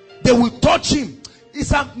 They will touch him.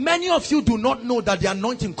 Many of you do not know that the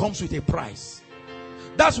anointing comes with a price.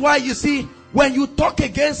 That's why you see, when you talk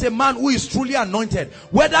against a man who is truly anointed,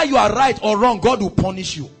 whether you are right or wrong, God will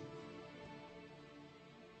punish you.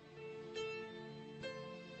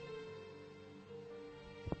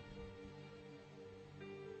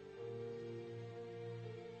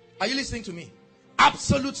 Are you listening to me?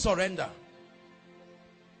 Absolute surrender.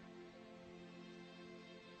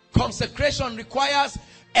 Consecration requires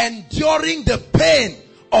enduring the pain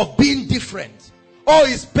of being different. Oh,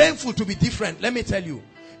 it's painful to be different. Let me tell you.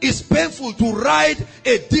 It's painful to ride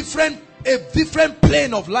a different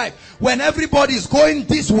plane of life. When everybody is going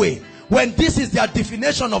this way. When this is their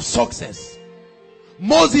definition of success.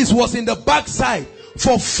 Moses was in the backside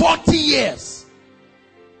for 40 years.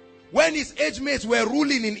 When his age mates were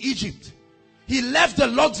ruling in Egypt, he left the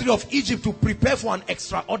luxury of Egypt to prepare for an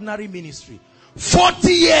extraordinary ministry. 40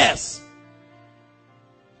 years.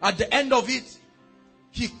 At the end of it,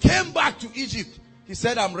 he came back to Egypt. He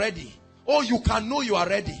said, I'm ready. Oh, you can know you are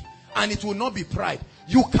ready. And it will not be pride.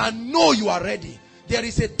 You can know you are ready. There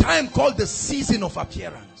is a time called the season of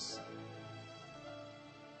appearance.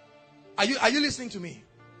 Are you listening to me?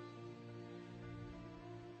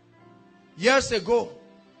 Years ago,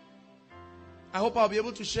 I hope I'll be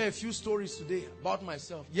able to share a few stories today about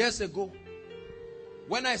myself. Years ago,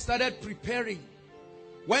 when I started preparing,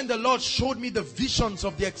 when the Lord showed me the visions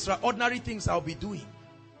of the extraordinary things I'll be doing,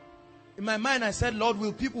 in my mind I said, Lord,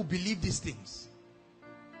 will people believe these things?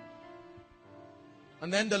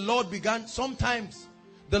 And then the Lord began, sometimes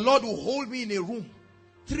the Lord will hold me in a room.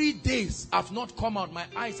 3 days I've not come out. My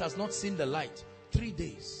eyes has not seen the light. 3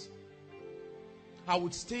 days. I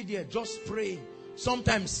would stay there just praying.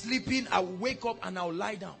 Sometimes sleeping, I will wake up and I will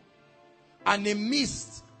lie down. And a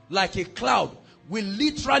mist, like a cloud, will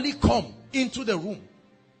literally come into the room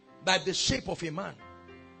by the shape of a man.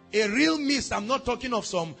 A real mist, I'm not talking of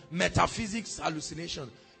some metaphysics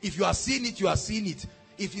hallucination. If you are seeing it, you are seeing it.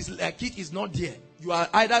 If it's like it is not there, you are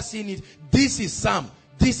either seeing it. This is Sam,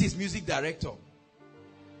 this is music director.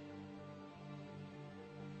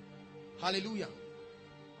 Hallelujah.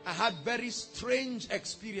 I had very strange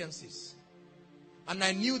experiences. And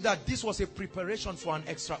I knew that this was a preparation for an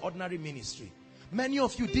extraordinary ministry. Many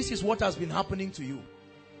of you, this is what has been happening to you.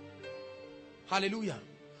 Hallelujah.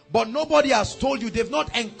 But nobody has told you. They've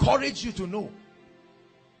not encouraged you to know.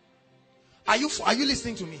 Are you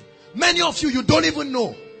listening to me? Many of you, you don't even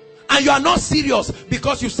know. And you are not serious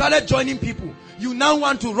because you started joining people. You now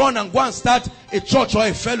want to run and go and start a church or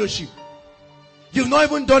a fellowship. You've not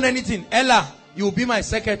even done anything. Ella, you will be my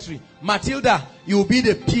secretary. Matilda, you will be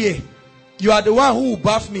the PA. You are the one who will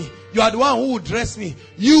bath me. You are the one who will dress me.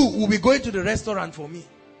 You will be going to the restaurant for me.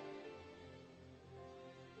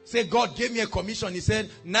 Say, God gave me a commission. He said,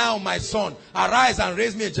 now my son, arise and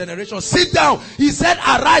raise me a generation. Sit down. He said,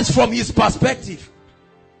 arise from his perspective.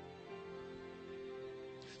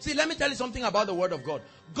 See, let me tell you something about the word of God.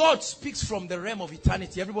 God speaks from the realm of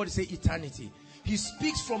eternity. Everybody say eternity. He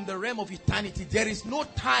speaks from the realm of eternity. There is no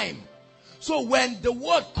time. So when the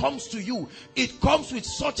word comes to you, it comes with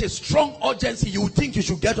such a strong urgency, you would think you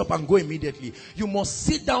should get up and go immediately. You must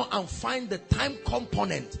sit down and find the time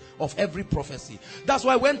component of every prophecy. That's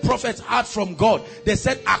why when prophets heard from God, they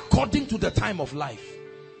said according to the time of life.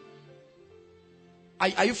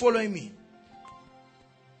 Are you following me?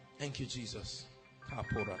 Thank you, Jesus.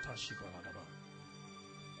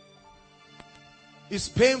 It's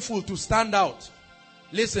painful to stand out.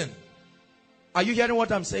 Listen, are you hearing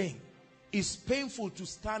what I'm saying? It's painful to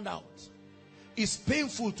stand out. It's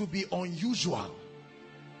painful to be unusual.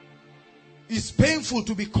 It's painful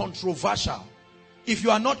to be controversial. If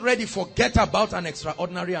you are not ready, forget about an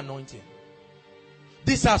extraordinary anointing.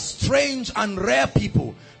 These are strange and rare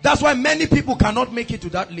people. That's why many people cannot make it to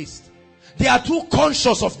that list. They are too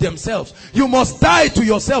conscious of themselves. You must die to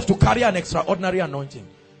yourself to carry an extraordinary anointing.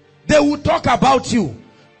 They will talk about you.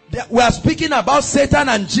 We are speaking about Satan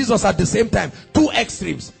and Jesus at the same time. Two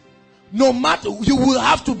extremes. No matter, you will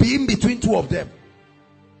have to be in between two of them.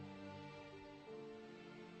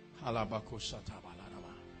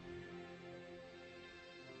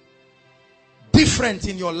 Different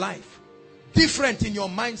in your life. Different in your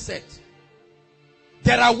mindset.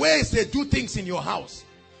 There are ways they do things in your house.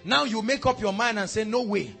 Now you make up your mind and say, no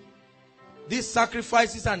way. These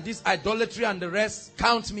sacrifices and this idolatry and the rest,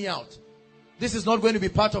 count me out. This is not going to be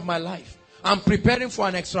part of my life. I'm preparing for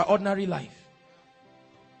an extraordinary life.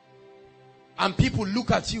 And people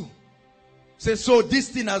look at you. Say, so this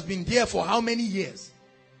thing has been there for how many years?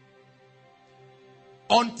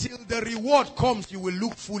 Until the reward comes, you will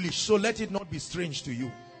look foolish. So let it not be strange to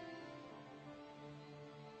you.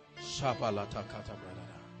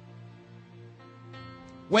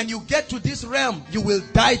 When you get to this realm, you will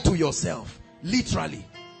die to yourself. Literally.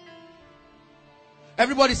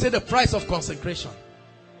 Everybody say the price of consecration.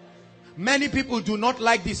 Many people do not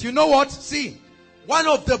like this. You know what? See, one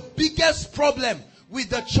of the biggest problems with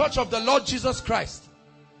the church of the Lord Jesus Christ,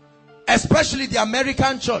 especially the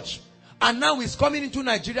American church, and now it's coming into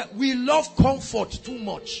Nigeria, we love comfort too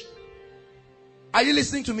much. Are you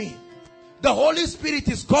listening to me? The Holy Spirit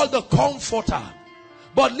is called the Comforter.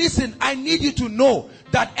 But listen, I need you to know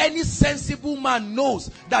that any sensible man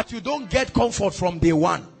knows that you don't get comfort from day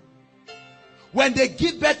one. When they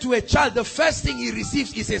give birth to a child, the first thing he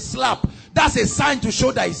receives is a slap. That's a sign to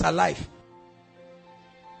show that he's alive.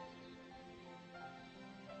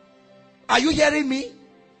 Are you hearing me?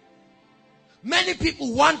 Many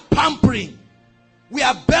people want pampering. We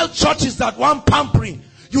have built churches that want pampering.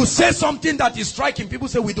 You say something that is striking. People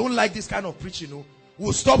say, we don't like this kind of preaching.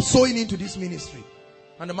 We'll stop sowing into this ministry.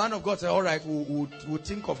 And the man of God said, all right, we'll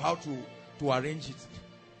think of how to arrange it.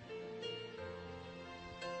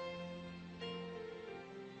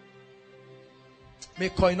 May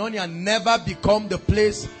Koinonia never become the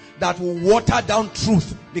place that will water down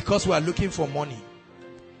truth because we are looking for money.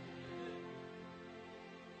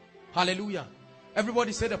 Hallelujah.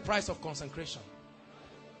 Everybody say the price of consecration.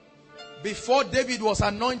 Before David was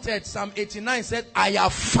anointed, Psalm 89 said, I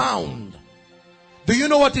have found. Do you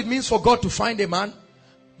know what it means for God to find a man?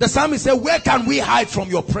 The psalmist said, where can we hide from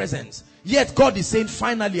your presence? Yet God is saying,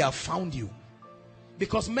 finally I have found you.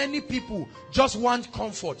 Because many people just want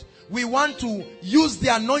comfort. We want to use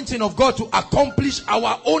the anointing of God to accomplish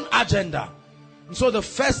our own agenda. And so the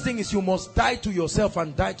first thing is you must die to yourself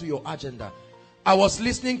and die to your agenda. I was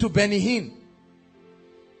listening to Benny Hinn.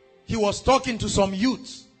 He was talking to some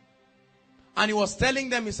youths. And he was telling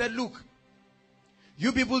them, he said, look,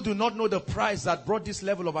 you people do not know the price that brought this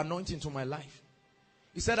level of anointing to my life.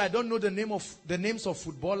 He said, I don't know the names of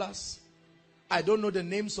footballers. I don't know the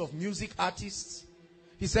names of music artists.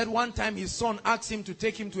 He said one time his son asked him to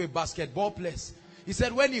take him to a basketball place. He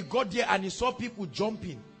said when he got there and he saw people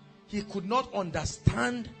jumping, he could not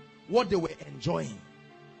understand what they were enjoying.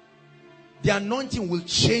 The anointing will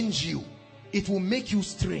change you. It will make you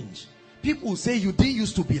strange. People will say you didn't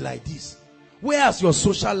used to be like this. Where has your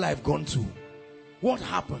social life gone to? What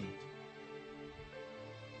happened?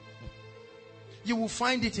 You will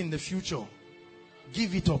find it in the future.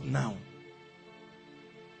 Give it up now.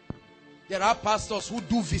 There are pastors who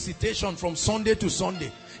do visitation from Sunday to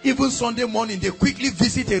Sunday. Even Sunday morning, they quickly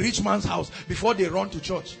visit a rich man's house before they run to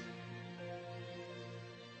church.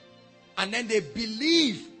 And then they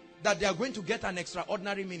believe that they are going to get an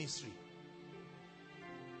extraordinary ministry.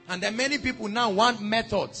 And then many people now want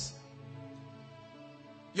methods.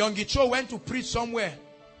 Yonggi Cho went to preach somewhere.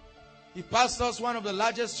 He pastors one of the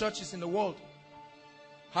largest churches in the world.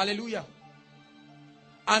 Hallelujah.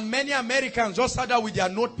 And many Americans just sat there with their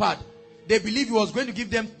notepad. They believe he was going to give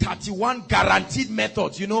them 31 guaranteed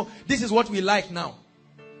methods. You know, this is what we like now.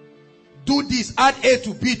 Do this, add A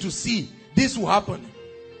to B to C. This will happen.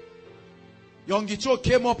 Yonggi Cho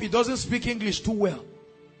came up. He doesn't speak English too well.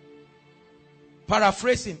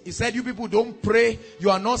 Paraphrasing, he said, you people don't pray. You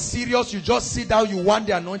are not serious. You just sit down. You want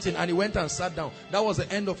the anointing. And he went and sat down. That was the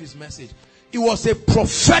end of his message. It was a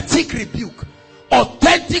prophetic rebuke.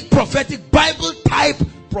 Authentic prophetic, Bible type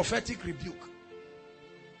prophetic rebuke.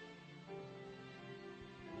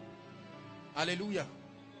 Hallelujah.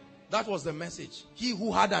 That was the message. He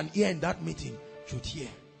who had an ear in that meeting should hear.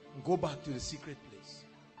 Go back to the secret place.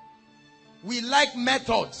 We like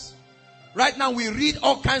methods. Right now we read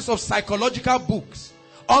all kinds of psychological books.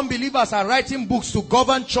 Unbelievers are writing books to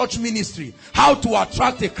govern church ministry. How to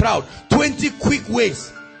attract a crowd. 20 quick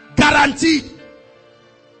ways. Guaranteed.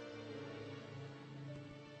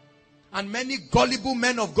 And many gullible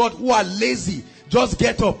men of God who are lazy just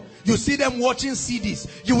get up. You see them watching CDs.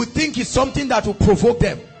 You would think it's something that will provoke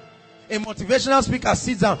them. A motivational speaker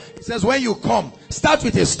sits down. He says, when you come, start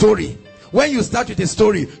with a story. When you start with a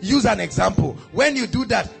story, use an example. When you do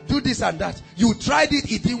that, do this and that. You tried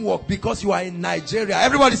it, it didn't work because you are in Nigeria.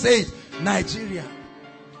 Everybody say it. Nigeria.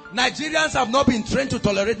 Nigerians have not been trained to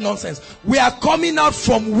tolerate nonsense. We are coming out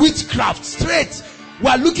from witchcraft straight. We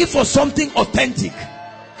are looking for something authentic.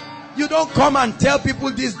 You don't come and tell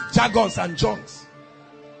people these jargons and junks.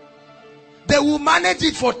 They will manage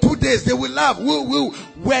it for 2 days. They will laugh.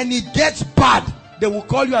 When it gets bad, they will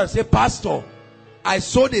call you and say, Pastor, I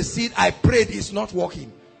sowed a seed, I prayed, it's not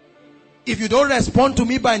working. If you don't respond to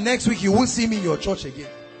me by next week, you won't see me in your church again.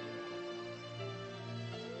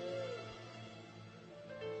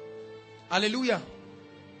 Hallelujah.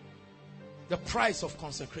 The price of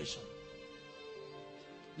consecration.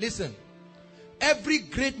 Listen. Every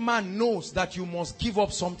great man knows that you must give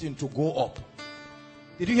up something to go up.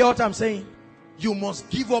 Did you hear what I'm saying? You must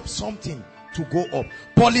give up something to go up.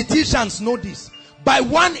 Politicians know this. By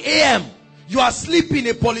 1 a.m., you are sleeping.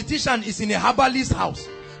 A politician is in a herbalist house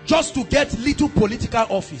just to get little political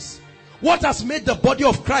office. What has made the body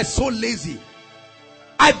of Christ so lazy?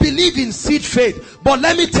 I believe in seed faith, but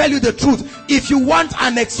let me tell you the truth. If you want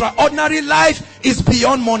an extraordinary life, it's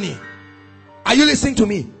beyond money. Are you listening to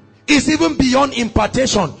me? It's even beyond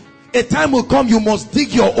impartation. A time will come you must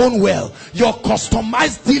dig your own well. Your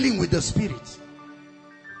customized dealing with the Spirit.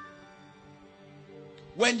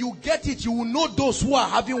 When you get it, you will know those who are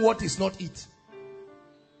having what is not it.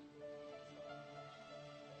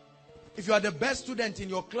 If you are the best student in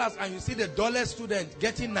your class and you see the dullest student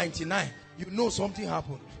getting 99, you know something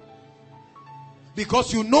happened.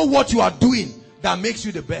 Because you know what you are doing that makes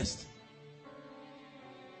you the best.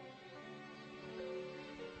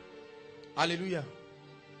 Hallelujah.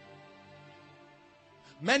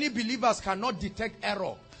 Many believers cannot detect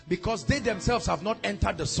error because they themselves have not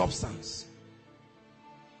entered the substance.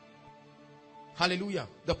 Hallelujah.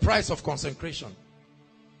 The price of consecration.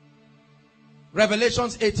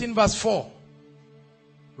 Revelations 18 verse 4.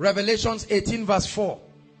 Revelations 18 verse 4.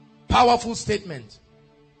 Powerful statement.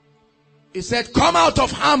 It said, come out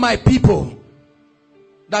of her, my people,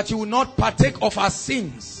 that you will not partake of our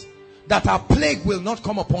sins, that our plague will not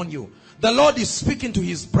come upon you. The Lord is speaking to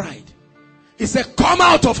his bride. He said, come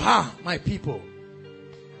out of her, my people.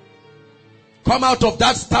 Come out of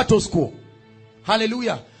that status quo.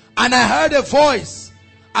 Hallelujah. And I heard a voice,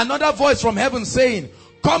 another voice from heaven saying,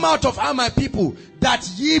 come out of her, my people, that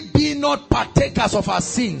ye be not partakers of our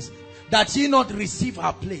sins, that ye not receive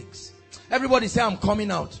our plagues. Everybody say, I'm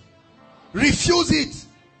coming out. Refuse it.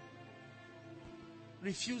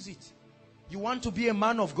 Refuse it. You want to be a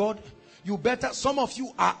man of God? You better, some of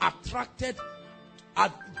you are attracted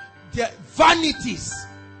They're vanities.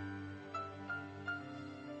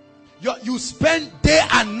 You spend day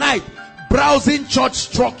and night browsing church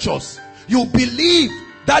structures. You believe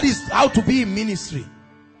that is how to be in ministry.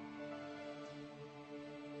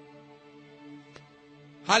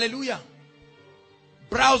 Hallelujah.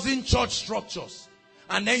 Browsing church structures.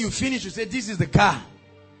 And then you finish, you say, this is the car.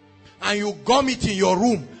 And you gum it in your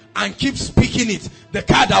room and keep speaking it. The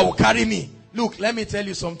car that will carry me. Look, let me tell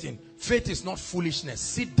you something. Faith is not foolishness.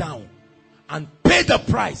 Sit down and pay the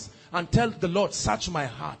price and tell the Lord, search my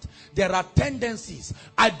heart. There are tendencies.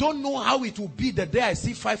 I don't know how it will be the day I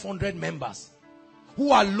see 500 members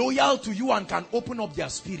who are loyal to you and can open up their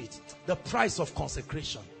spirit. The price of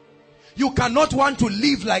consecration. You cannot want to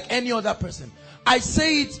live like any other person. I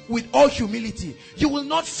say it with all humility. You will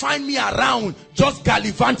not find me around just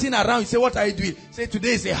gallivanting around. You say, what are you doing? Say,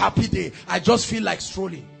 today is a happy day. I just feel like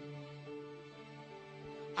strolling.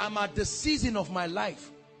 I'm at the season of my life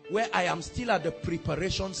where I am still at the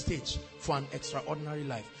preparation stage for an extraordinary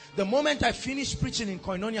life. The moment I finish preaching in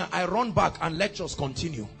Koinonia, I run back and lectures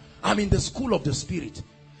continue. I'm in the school of the Spirit.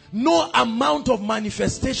 No amount of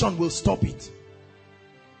manifestation will stop it.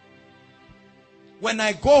 When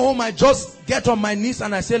I go home, I just get on my knees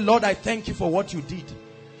and I say, Lord, I thank you for what you did.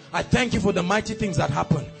 I thank you for the mighty things that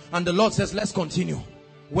happened. And the Lord says, let's continue.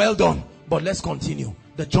 Well done, but let's continue.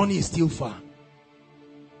 The journey is still far.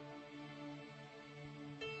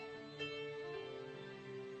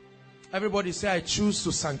 Everybody say, I choose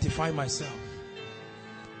to sanctify myself.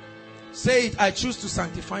 Say it, I choose to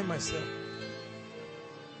sanctify myself.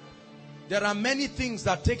 There are many things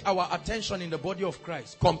that take our attention in the body of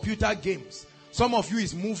Christ. Computer games. Some of you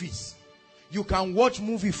is movies. You can watch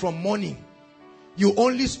movie from morning. You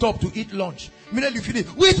only stop to eat lunch. Immediately you finish.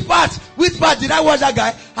 Which part did I watch that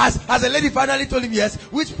guy? Has a lady finally told him yes?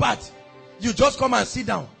 Which part? You just come and sit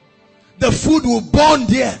down. The food will burn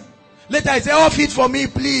there. Later I say, off it for me,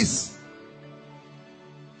 please.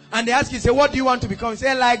 And they ask you, say, what do you want to become? You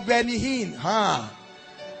say, like Benny Hinn. Huh?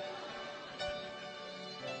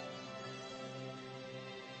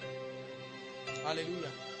 Hallelujah.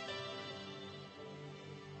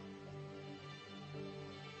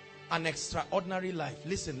 An extraordinary life.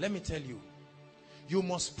 Listen, let me tell you. You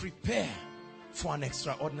must prepare for an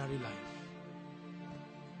extraordinary life.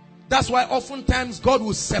 That's why oftentimes God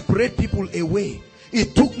will separate people away.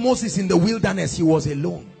 It took Moses in the wilderness. He was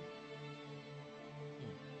alone.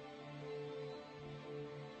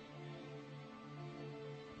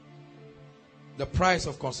 The price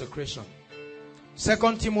of consecration.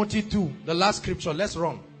 2 Timothy 2, the last scripture. Let's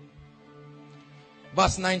run.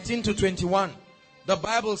 Verse 19 to 21. The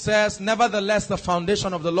Bible says, nevertheless the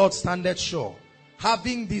foundation of the Lord standeth sure,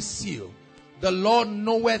 having this seal, the Lord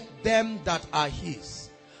knoweth them that are his.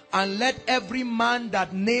 And let every man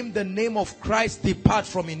that name the name of Christ depart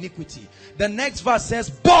from iniquity. The next verse says,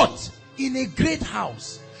 but in a great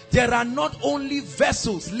house there are not only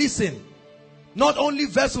vessels, listen, not only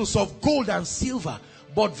vessels of gold and silver,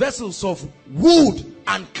 but vessels of wood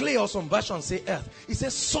and clay, or some versions say earth. It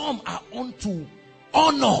says some are unto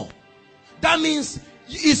honor. That means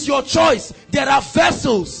it's your choice. There are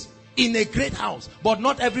vessels in a great house, but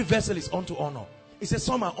not every vessel is unto honor. It says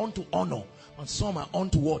some are unto honor and some are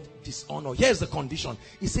unto what? Dishonor. Here's the condition.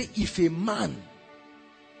 It says if a man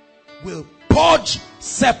will purge,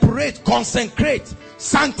 separate, consecrate,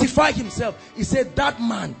 sanctify himself, he said that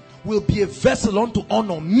man will be a vessel unto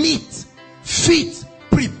honor, meet, fit,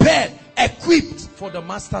 prepared, equipped for the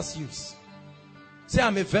master's use. Say,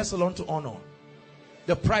 I'm a vessel unto honor.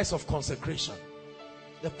 The price of consecration.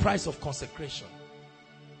 The price of consecration.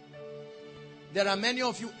 There are many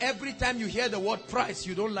of you, every time you hear the word price,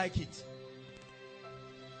 you don't like it.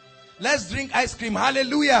 Let's drink ice cream.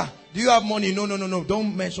 Hallelujah. Do you have money? No.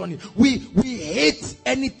 Don't mention it. We hate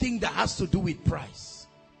anything that has to do with price.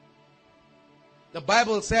 The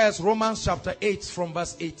Bible says, Romans chapter 8 from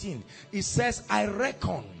verse 18. It says, I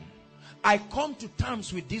reckon, I come to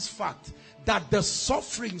terms with this fact, that the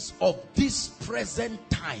sufferings of this present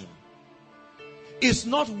time is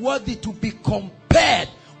not worthy to be compared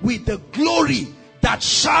with the glory that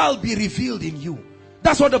shall be revealed in you.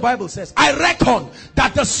 That's what the Bible says. I reckon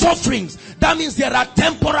that the sufferings, that means there are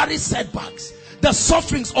temporary setbacks. The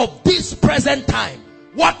sufferings of this present time.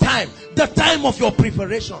 What time? The time of your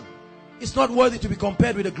preparation. It's not worthy to be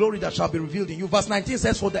compared with the glory that shall be revealed in you. Verse 19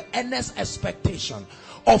 says, for the earnest expectation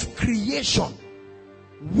of creation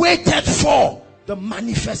waited for the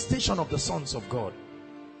manifestation of the sons of God.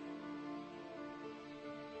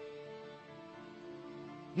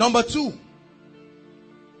 Number 2,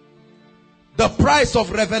 the price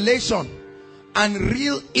of revelation and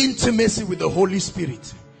real intimacy with the Holy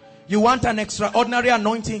Spirit. You want an extraordinary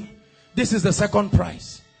anointing? This is the second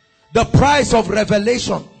price. The price of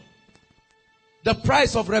revelation. The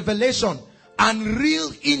price of revelation and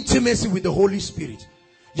real intimacy with the Holy Spirit.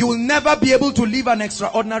 You will never be able to live an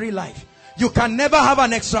extraordinary life. You can never have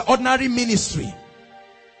an extraordinary ministry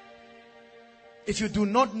if you do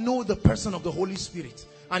not know the person of the Holy Spirit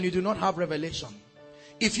and you do not have revelation.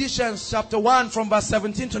 Ephesians chapter 1 from verse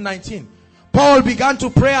 17 to 19. Paul began to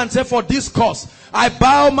pray and say, for this cause I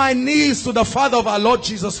bow my knees to the Father of our Lord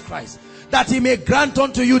Jesus Christ, that he may grant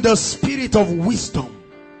unto you the spirit of wisdom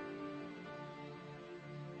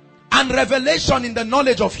and revelation in the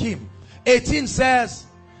knowledge of him. 18 says,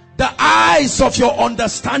 the eyes of your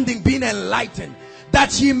understanding being enlightened,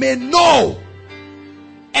 that ye may know.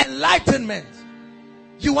 Enlightenment.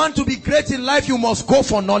 You want to be great in life, you must go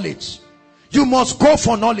for knowledge. You must go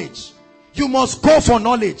for knowledge. You must go for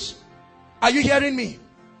knowledge. Are you hearing me?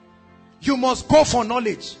 You must go for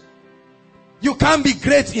knowledge. You can't be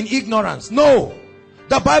great in ignorance. No.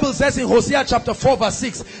 The Bible says in Hosea chapter 4 verse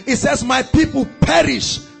 6, it says, my people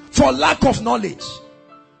perish for lack of knowledge.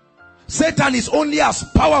 Satan is only as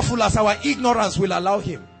powerful as our ignorance will allow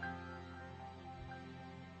him.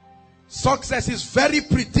 Success is very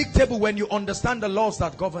predictable when you understand the laws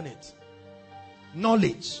that govern it.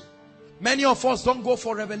 Knowledge. Many of us don't go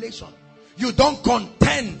for revelation. You don't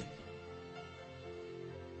contend.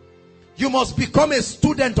 You must become a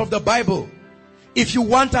student of the Bible if you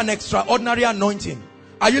want an extraordinary anointing.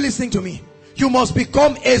 Are you listening to me? You must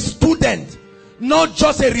become a student, not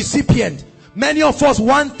just a recipient. Many of us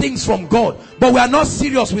want things from God, but we are not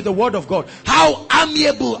serious with the word of God. How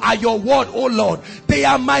amiable are your word, oh Lord? They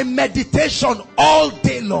are my meditation all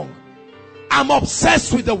day long. I'm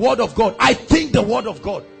obsessed with the word of God. I think the word of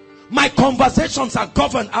God. My conversations are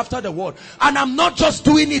governed after the word. And I'm not just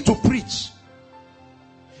doing it to preach.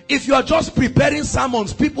 If you are just preparing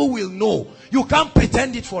sermons, people will know. You can't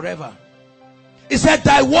pretend it forever. He said,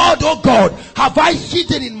 thy word, oh God, have I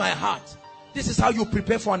hidden in my heart. This is how you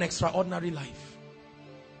prepare for an extraordinary life.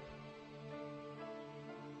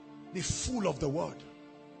 Be full of the word.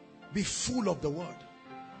 Be full of the word.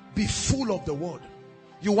 Be full of the word.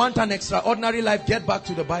 You want an extraordinary life? Get back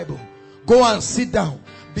to the Bible. Go and sit down.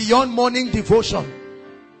 Beyond morning devotion.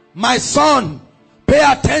 My son, pay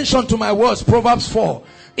attention to my words. Proverbs 4.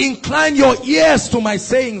 Incline your ears to my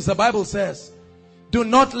sayings. The Bible says, do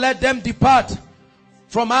not let them depart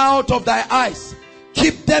from out of thy eyes.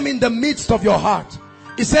 Keep them in the midst of your heart.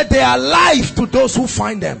 He said they are life to those who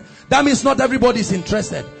find them. That means not everybody is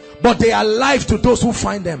interested, but they are life to those who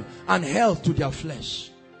find them, and health to their flesh.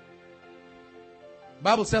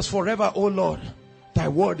 Bible says, forever, O Lord, thy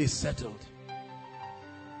word is settled.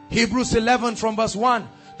 Hebrews 11 from verse 1.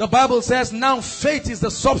 The Bible says, now faith is the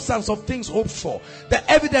substance of things hoped for, the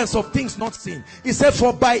evidence of things not seen. He said,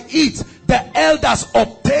 for by it the elders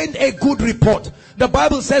obtained a good report. The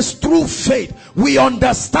Bible says, through faith we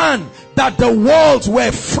understand that the worlds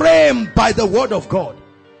were framed by the word of God.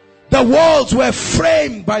 The worlds were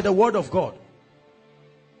framed by the word of God.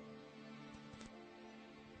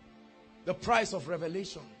 The price of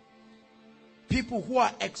revelation. People who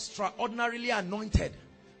are extraordinarily anointed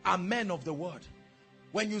are men of the word.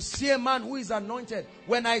 When you see a man who is anointed,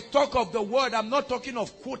 when I talk of the word, I'm not talking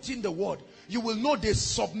of quoting the word. You will know they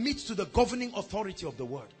submit to the governing authority of the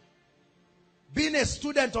word. Being a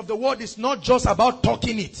student of the word is not just about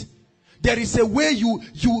talking it. There is a way you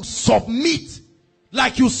submit.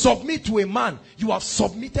 Like you submit to a man, you have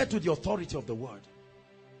submitted to the authority of the word.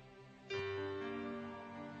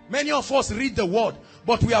 Many of us read the word,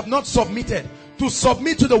 but we have not submitted. To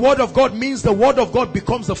submit to the word of God means the word of God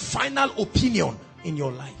becomes the final opinion in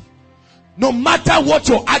your life. No matter what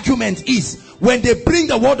your argument is, when they bring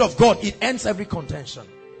the word of God, it ends every contention.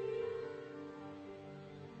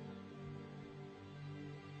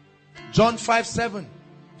 John 5:7,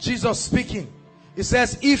 Jesus speaking. He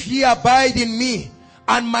says, if ye abide in me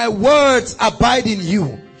and my words abide in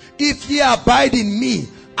you, if ye abide in me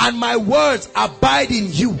and my words abide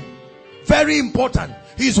in you. Very important.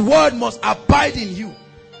 His word must abide in you.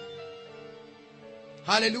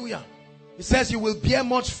 Hallelujah. He says you will bear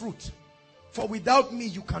much fruit, for without me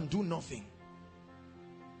you can do nothing.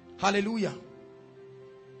 Hallelujah.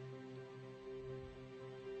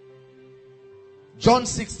 John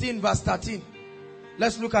 16 verse 13.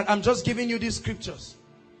 Let's look at, I'm just giving you these scriptures.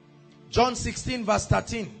 John 16 verse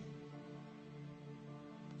 13.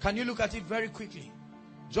 Can you look at it very quickly?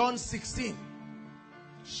 John 16.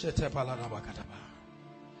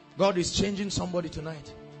 God is changing somebody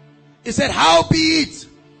tonight. He said, howbeit,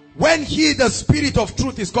 when he, the Spirit of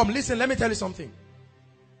truth, is come. Listen, let me tell you something.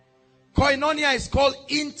 Koinonia is called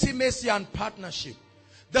intimacy and partnership.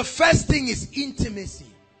 The first thing is intimacy.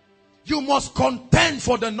 You must contend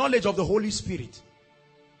for the knowledge of the Holy Spirit.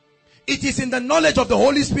 It is in the knowledge of the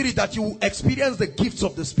Holy Spirit that you experience the gifts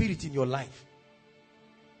of the Spirit in your life.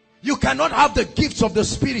 You cannot have the gifts of the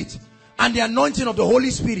Spirit and the anointing of the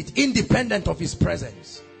Holy Spirit independent of His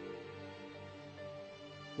presence.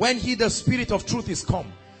 When He, the Spirit of truth, is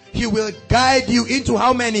come, He will guide you into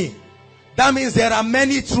how many? That means there are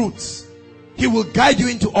many truths. He will guide you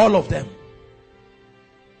into all of them.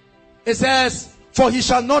 It says, for He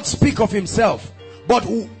shall not speak of Himself, but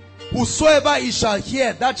whosoever He shall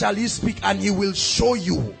hear, that shall He speak, and He will show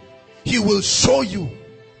you. He will show you.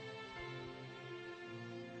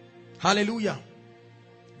 Hallelujah.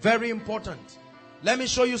 Very important. Let me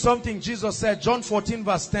show you something Jesus said. John 14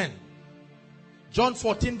 verse 10. John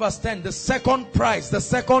 14 verse 10. The second prize, the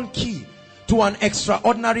second key to an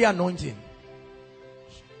extraordinary anointing.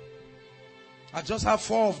 I just have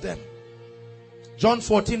 4 of them. John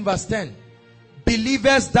 14 verse 10.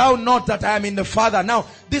 Believest thou not that I am in the Father? Now,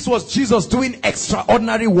 this was Jesus doing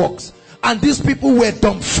extraordinary works. And these people were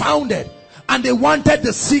dumbfounded. And they wanted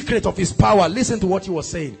the secret of His power. Listen to what He was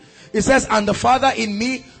saying. It says, and the Father in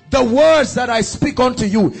me, the words that I speak unto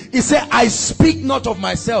you. He said, I speak not of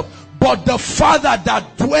myself, but the Father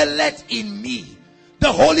that dwelleth in me.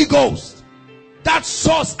 The Holy Ghost. That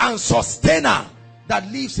source and sustainer that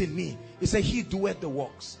lives in me. He said, He doeth the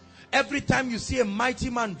works. Every time you see a mighty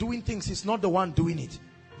man doing things, he's not the one doing it.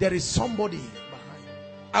 There is somebody behind.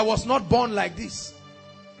 I was not born like this.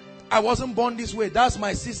 I wasn't born this way. That's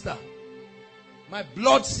my sister. My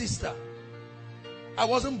blood sister. I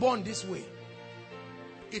wasn't born this way.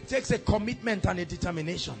 It takes a commitment and a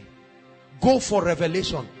determination. Go for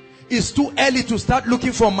revelation. It's too early to start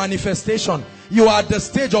looking for manifestation. You are at the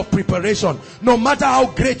stage of preparation. No matter how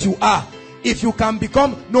great you are, if you can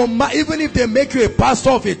become, even if they make you a pastor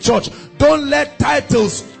of a church, don't let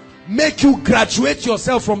titles make you graduate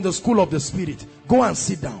yourself from the school of the Spirit. Go and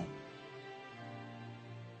sit down.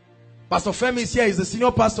 Pastor Femi is here. He's the senior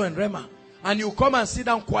pastor in Rema. And you come and sit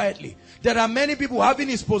down quietly. There are many people having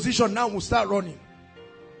his position now who start running.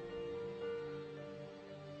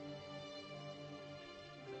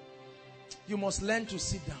 You must learn to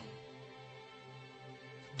sit down.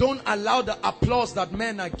 Don't allow the applause that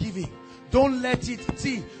men are giving. Don't let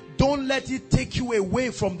it take you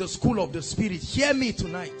away from the school of the Spirit. Hear me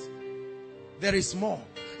tonight. There is more.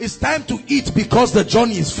 It's time to eat because the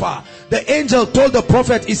journey is far. The angel told the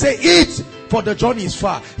prophet, he said, eat, for the journey is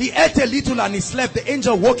far. He ate a little and he slept. The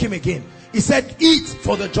angel woke him again. He said, eat,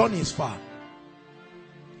 for the journey is far.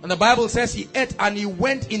 And the Bible says he ate and he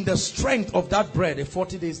went in the strength of that bread, a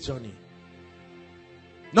 40 days journey.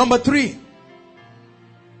 Number 3.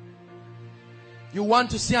 You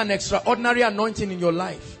want to see an extraordinary anointing in your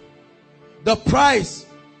life. The price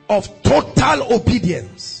of total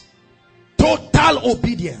obedience. Total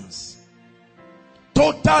obedience.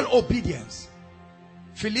 Total obedience.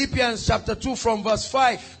 Philippians chapter 2 from verse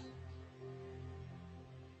 5.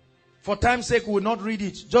 For time's sake, we will not read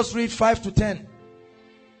it. Just read 5 to 10.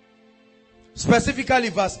 Specifically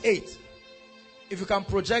verse 8. If you can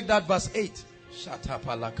project that verse 8.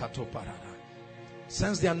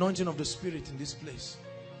 Sense the anointing of the Spirit in this place.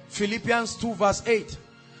 Philippians 2 verse 8.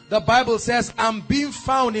 The Bible says, and being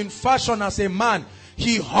found in fashion as a man,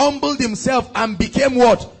 he humbled himself and became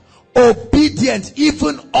what? Obedient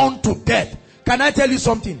even unto death. Can I tell you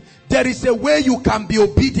something? There is a way you can be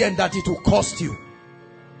obedient that it will cost you.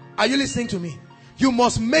 Are you listening to me? You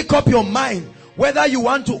must make up your mind whether you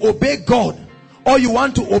want to obey God or you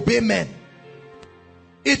want to obey men.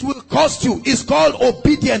 It will cost you. It's called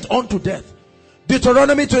obedient unto death.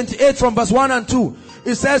 Deuteronomy 28 from verse 1 and 2.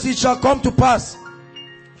 It says, it shall come to pass,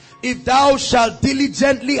 if thou shalt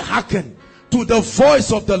diligently hearken to the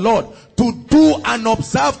voice of the Lord, to do and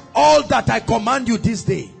observe all that I command you this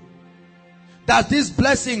day, that these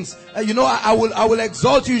blessings, I will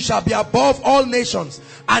exalt you, shall be above all nations,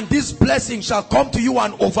 and this blessing shall come to you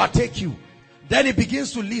and overtake you. Then it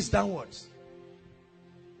begins to list downwards.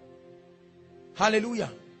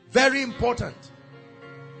 Hallelujah. Very important.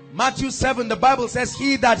 Matthew 7, the Bible says,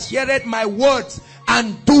 he that heareth my words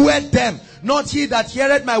and doeth them. Not he that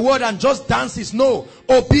heareth my word and just dances. No.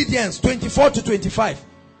 Obedience. 24 to 25.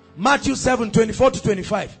 Matthew 7, 24 to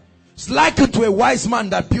 25. It's likened to a wise man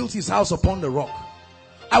that built his house upon the rock.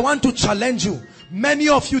 I want to challenge you. Many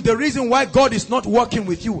of you, the reason why God is not working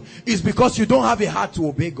with you is because you don't have a heart to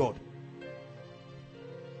obey God.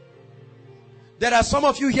 There are some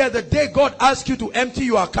of you here, the day God asks you to empty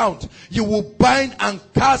your account, you will bind and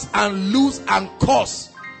cast and lose and curse.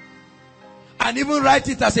 And even write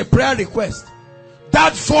it as a prayer request.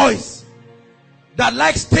 That voice that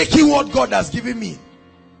likes taking what God has given me,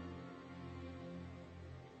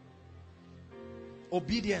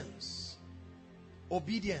 Obedience.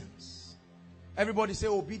 Obedience. Everybody say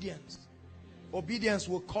obedience. Obedience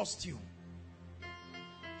will cost you.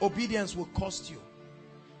 Obedience will cost you.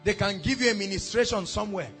 They can give you a ministration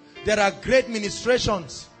somewhere. There are great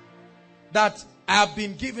ministrations that have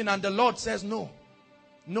been given and the Lord says no.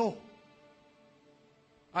 No.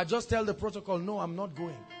 I just tell the protocol, no, I'm not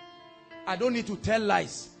going. I don't need to tell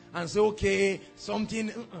lies and say, okay,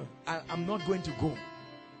 something, I'm not going to go.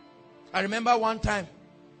 I remember one time,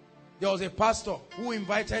 there was a pastor who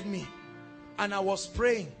invited me and I was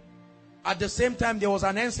praying. At the same time, there was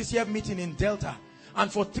an NCCF meeting in Delta.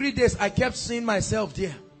 And for 3 days, I kept seeing myself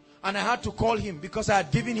there. And I had to call him because I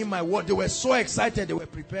had given him my word. They were so excited, they were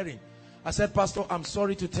preparing. I said, Pastor, I'm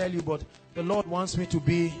sorry to tell you, but the Lord wants me to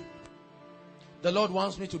be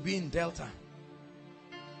in Delta.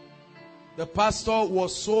 The pastor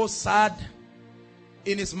was so sad.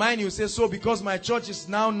 In his mind, he would say, so because my church is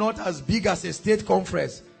now not as big as a state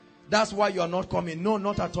conference, that's why you are not coming. No,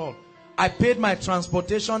 not at all. I paid my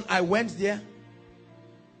transportation. I went there.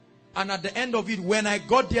 And at the end of it, when I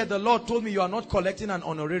got there, the Lord told me, you are not collecting an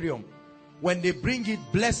honorarium. When they bring it,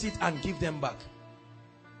 bless it and give them back.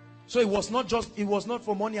 So it was not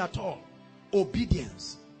for money at all.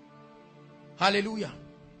 Obedience. Hallelujah.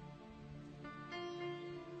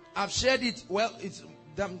 I've shared it. Well, it's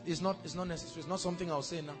not necessary. It's not something I'll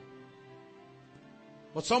say now.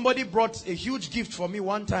 But somebody brought a huge gift for me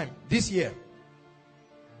one time this year.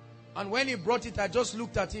 And when he brought it, I just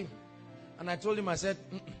looked at him. And I told him, I said,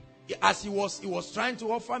 as he was trying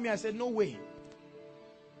to offer me, I said, no way.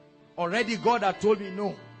 Already God had told me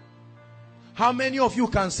no. How many of you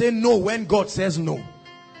can say no when God says no?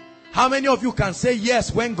 How many of you can say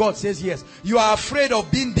yes when God says yes? You are afraid of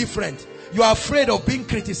being different. You are afraid of being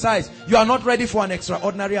criticized. You are not ready for an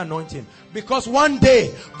extraordinary anointing. Because one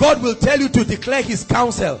day, God will tell you to declare his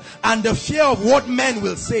counsel. And the fear of what men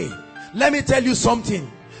will say. Let me tell you something.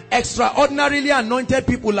 Extraordinarily anointed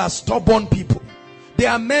people are stubborn people. They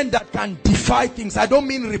are men that can defy things. I don't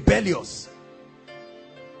mean rebellious.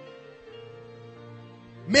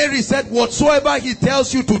 Mary said, whatsoever he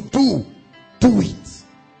tells you to do, do it.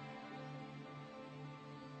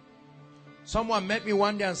 Someone met me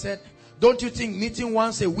one day and said, don't you think meeting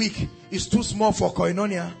once a week is too small for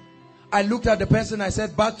koinonia? I looked at the person, I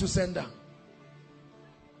said, back to sender.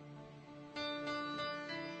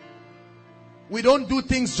 We don't do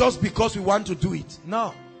things just because we want to do it.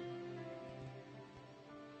 No.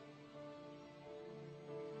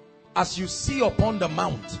 As you see upon the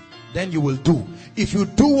mount, then you will do. If you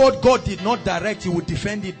do what God did not direct, you will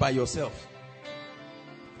defend it by yourself.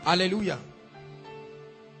 Hallelujah.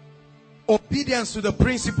 Obedience to the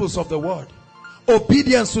principles of the word.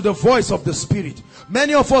 Obedience to the voice of the Spirit.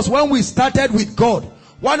 Many of us, when we started with God,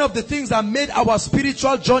 one of the things that made our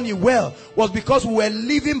spiritual journey well was because we were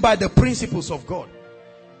living by the principles of God.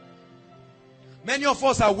 Many of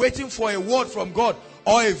us are waiting for a word from God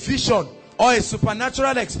or a vision or a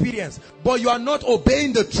supernatural experience, but you are not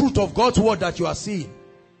obeying the truth of God's word that you are seeing.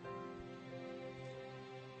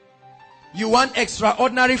 You want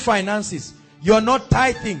extraordinary finances. You're not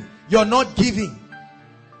tithing. You're not giving.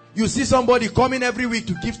 You see somebody coming every week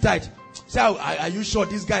to give tithe. Say, are you sure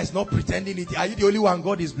this guy is not pretending it? Are you the only one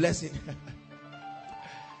God is blessing?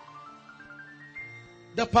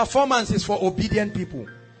 The performance is for obedient people.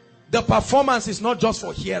 The performance is not just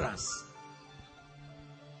for hearers.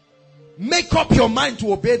 Make up your mind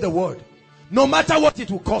to obey the word, no matter what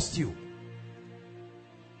it will cost you.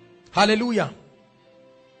 Hallelujah.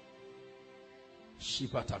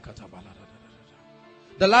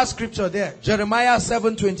 The last scripture there, Jeremiah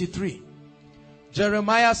 7:23.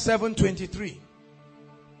 Jeremiah 7:23.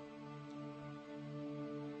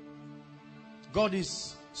 God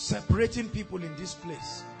is separating people in this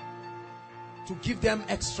place to give them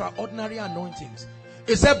extraordinary anointings.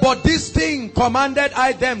 He said, but this thing commanded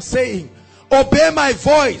I them, saying, obey my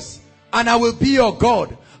voice, and I will be your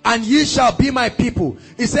God, and ye shall be my people.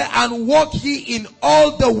 He said, and walk ye in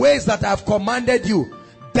all the ways that I have commanded you,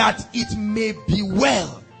 that it may be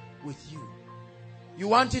well with you. You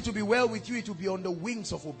want it to be well with you, it will be on the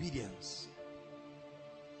wings of obedience.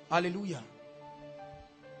 Hallelujah.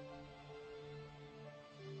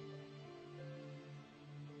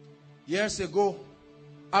 Years ago,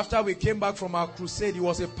 after we came back from our crusade, it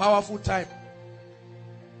was a powerful time.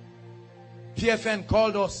 PFN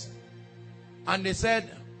called us and they said,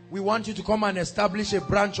 we want you to come and establish a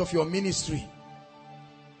branch of your ministry.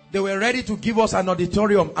 They were ready to give us an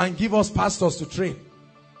auditorium and give us pastors to train.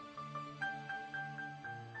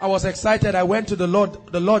 I was excited. I went to the Lord.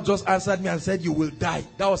 The Lord just answered me and said, you will die.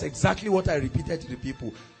 That was exactly what I repeated to the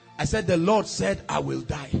people. I said, the Lord said, I will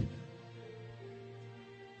die.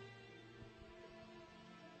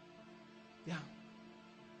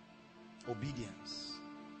 Obedience.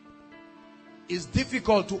 It's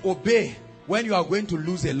difficult to obey when you are going to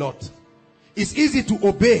lose a lot. It's easy to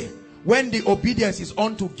obey when the obedience is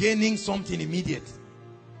on to gaining something immediate.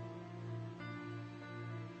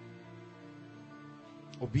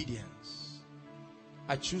 Obedience.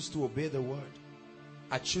 I choose to obey the word.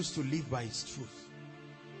 I choose to live by its truth.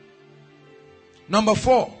 Number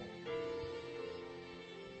 4.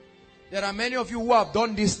 There are many of you who have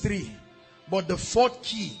done these 3, but the 4th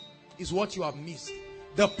key is what you have missed.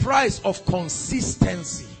 The price of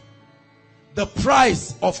consistency. The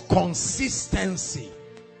price of consistency.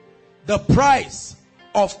 The price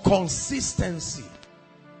of consistency.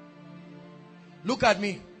 Look at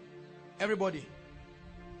me, everybody.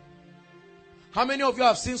 How many of you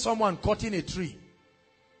have seen someone cutting a tree?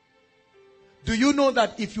 Do you know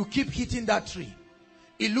that if you keep hitting that tree,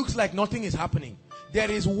 it looks like nothing is happening? There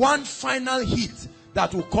is one final hit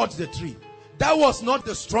that will cut the tree. That was not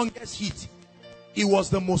the strongest hit. It was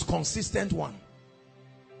the most consistent one.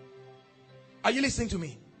 Are you listening to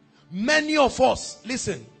me? Many of us,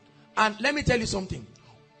 listen, and let me tell you something.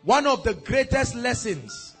 One of the greatest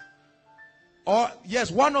lessons,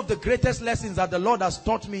 one of the greatest lessons that the Lord has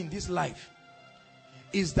taught me in this life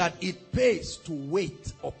is that it pays to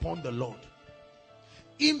wait upon the Lord.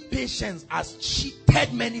 Impatience has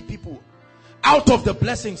cheated many people out of the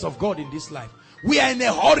blessings of God in this life. We are in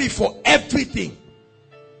a hurry for everything.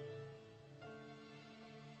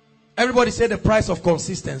 Everybody say the price of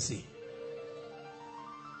consistency.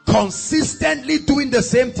 Consistently doing the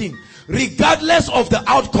same thing, regardless of the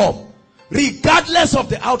outcome. Regardless of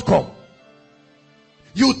the outcome.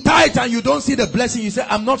 You tithe and you don't see the blessing. You say,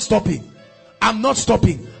 I'm not stopping. I'm not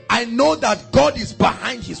stopping. I know that God is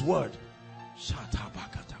behind his word.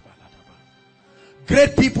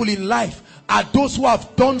 Great people in life are those who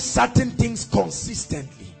have done certain things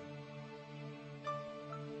consistently.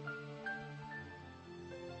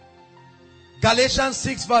 Galatians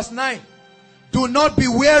 6 verse 9. Do not be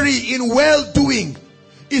weary in well-doing.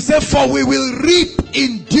 He said, for we will reap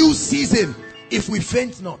in due season if we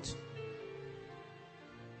faint not.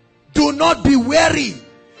 Do not be weary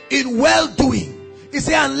in well-doing. He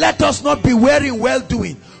said, and let us not be weary in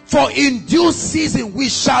well-doing. For in due season we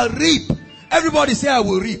shall reap. Everybody say, I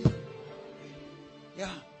will reap. Yeah.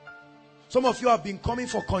 Some of you have been coming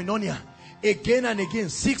for koinonia again and again.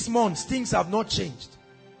 6 months, things have not changed.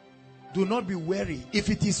 Do not be weary. If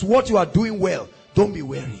it is what you are doing well, don't be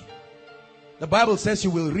weary. The Bible says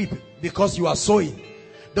you will reap because you are sowing.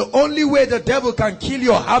 The only way the devil can kill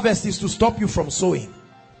your harvest is to stop you from sowing.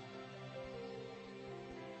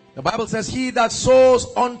 The Bible says, he that sows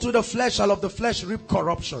unto the flesh shall of the flesh reap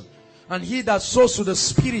corruption. And he that sows to the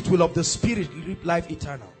spirit will of the spirit reap life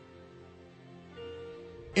eternal.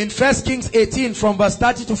 In 1 Kings 18 from verse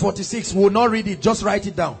 30 to 46, we will not read it, just write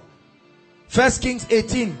it down. 1 Kings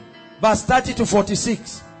 18 verse 30 to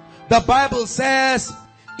 46. The Bible says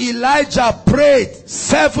Elijah prayed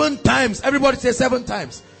 7 times. Everybody say 7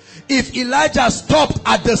 times. If Elijah stopped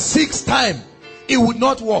at the 6th time, it would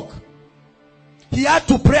not work. He had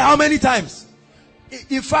to pray how many times?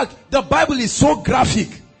 In fact, the Bible is so graphic.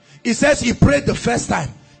 It says he prayed the first time.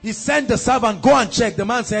 He sent the servant, go and check. The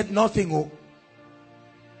man said nothing. Oh.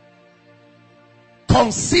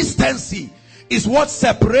 Consistency is what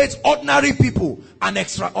separates ordinary people and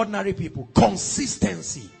extraordinary people.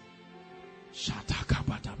 Consistency.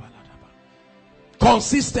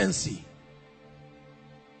 Consistency.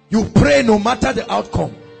 You pray no matter the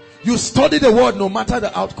outcome. You study the word no matter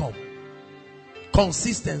the outcome.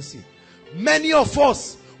 Consistency. Many of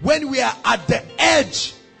us, when we are at the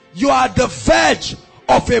edge, you are at the verge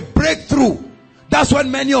of a breakthrough, that's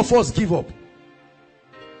when many of us give up.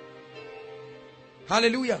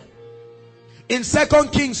 Hallelujah. In 2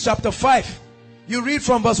 Kings chapter 5, you read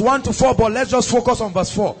from verse 1 to 4, but let's just focus on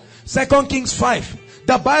verse 4. 2 Kings 5.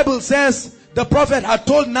 The Bible says the prophet had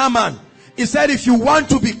told Naaman, he said, if you want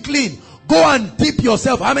to be clean, go and dip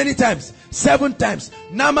yourself. How many times? 7 times.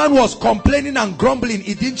 Naaman was complaining and grumbling.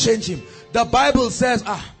 It didn't change him. The Bible says,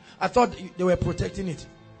 I thought they were protecting it.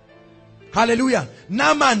 Hallelujah.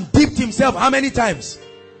 Naaman dipped himself how many times?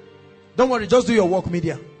 Don't worry, just do your work,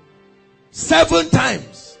 media. 7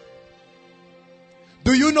 times.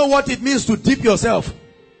 Do you know what it means to dip yourself?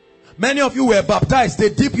 Many of you were baptized. They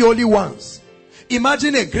dip you only once.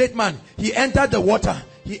 Imagine a great man. He entered the water.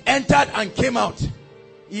 He entered and came out.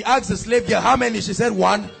 He asked the slave girl, how many? She said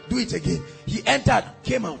 1. Do it again. He entered,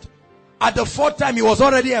 came out. At the 4th time, he was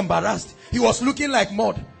already embarrassed. He was looking like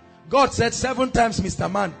mud. God said 7 times, Mr.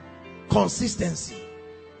 Man. Consistency.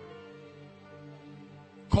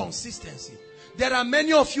 Consistency. There are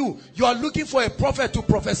many of you, you are looking for a prophet to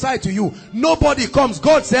prophesy to you. Nobody comes.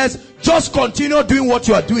 God says, just continue doing what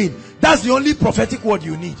you are doing. That's the only prophetic word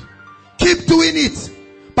you need. Keep doing it.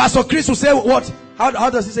 Pastor Chris will say what? How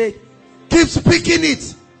does he say it? Keep speaking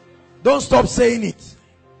it. Don't stop saying it.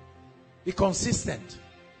 Be consistent.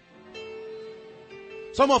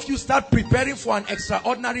 Some of you start preparing for an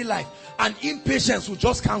extraordinary life, and impatience will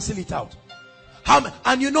just cancel it out.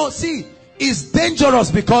 And you know, see, it's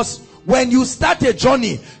dangerous because when you start a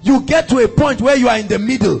journey, you get to a point where you are in the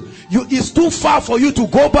middle. It's too far for you to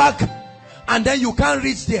go back, and then you can't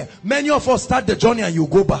reach there. Many of us start the journey and you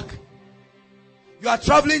go back. You are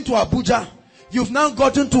traveling to Abuja. You've now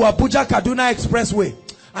gotten to Abuja Kaduna Expressway,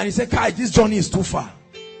 and you say, Kai, this journey is too far.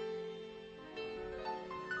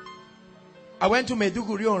 I went to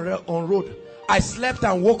Maiduguri on road. I slept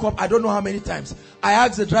and woke up I don't know how many times. I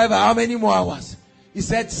asked the driver how many more hours. He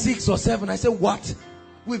said 6 or 7. I said, what?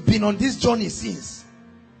 We've been on this journey since.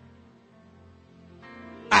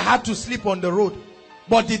 I had to sleep on the road.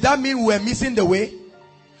 But did that mean we were missing the way?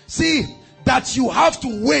 See, that you have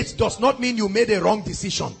to wait does not mean you made a wrong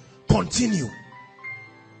decision. Continue.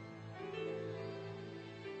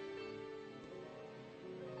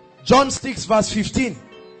 John 6 verse 15.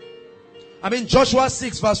 Joshua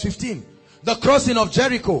 6 verse 15. The crossing of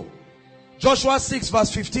Jericho. Joshua 6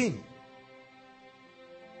 verse 15.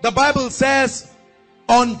 The Bible says,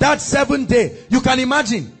 on that 7th day, you can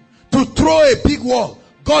imagine, to throw a big wall.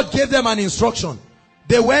 God gave them an instruction.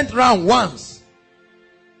 They went round once.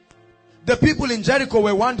 The people in Jericho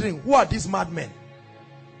were wondering, who are these madmen?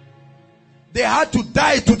 They had to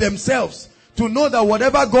die to themselves to know that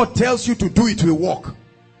whatever God tells you to do, it will work.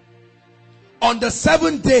 On the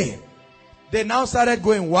 7th day, they now started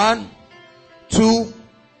going 1, 2,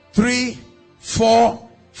 3, 4,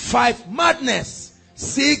 5. Madness.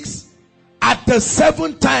 6. At the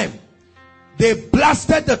 7th time, they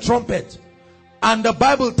blasted the trumpet. And the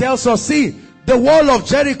Bible tells us, see, the wall of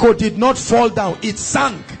Jericho did not fall down. It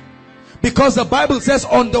sank. Because the Bible says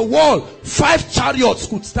on the wall, 5 chariots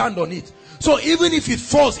could stand on it. So even if it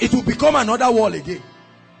falls, it will become another wall again.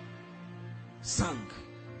 Sank.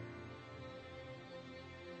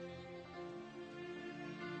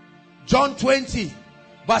 John 20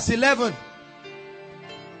 verse 11.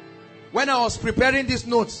 When I was preparing these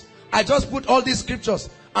notes, I just put all these scriptures,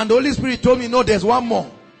 and the Holy Spirit told me, no, there's one more.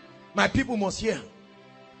 My people must hear.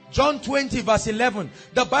 John 20 verse 11.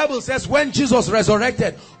 The Bible says when Jesus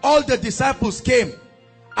resurrected, all the disciples came,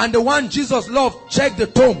 and the one Jesus loved checked the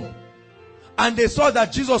tomb, and they saw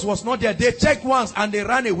that Jesus was not there. They checked once and they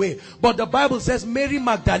ran away. But the Bible says Mary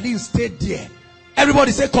Magdalene stayed there.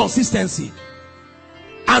 Everybody say consistency.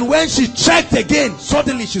 And when she checked again,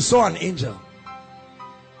 suddenly she saw an angel.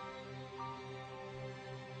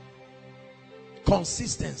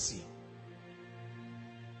 Consistency.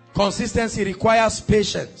 Consistency requires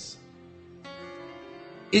patience.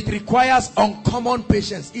 It requires uncommon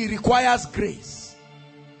patience. It requires grace.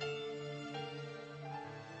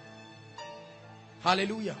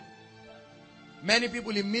 Hallelujah. Many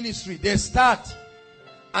people in ministry, they start,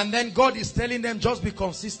 and then God is telling them, just be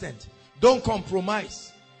consistent. Don't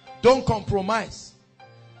compromise. Don't compromise.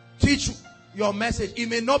 Teach your message. It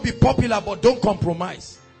may not be popular, but don't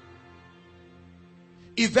compromise.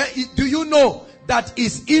 Do you know that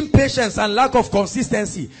it's impatience and lack of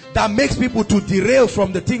consistency that makes people to derail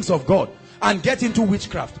from the things of God and get into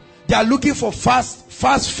witchcraft? They are looking for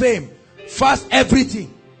fast fame, fast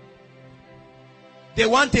everything. They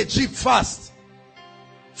want a Jeep fast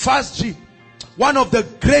Jeep. One of the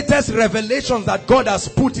greatest revelations that God has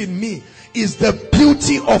put in me is the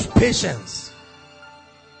beauty of patience.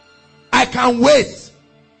 I can wait.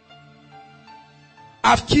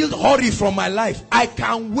 I've killed hurry from my life. I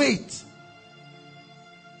can wait.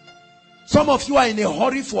 Some of you are in a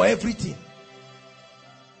hurry for everything,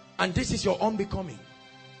 and this is your unbecoming.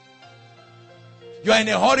 You are in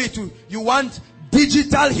a hurry you want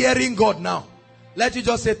digital hearing God now. Let you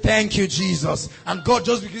just say thank you Jesus, and God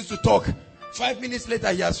just begins to talk. 5 minutes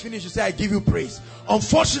later he has finished. You say, I give you praise.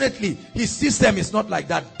 Unfortunately, his system is not like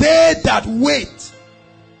that. They that wait.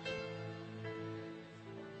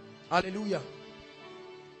 Hallelujah.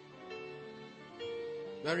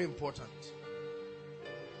 Very important.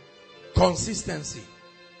 Consistency.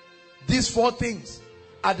 These 4 things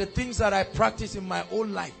are the things that I practice in my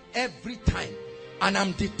own life every time, and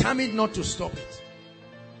I'm determined not to stop it.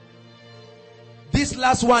 This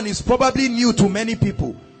last one is probably new to many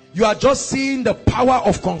people. You are just seeing the power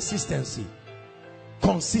of consistency.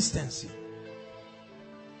 Consistency.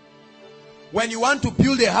 When you want to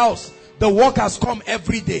build a house, the workers come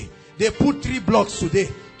every day. They put 3 blocks today.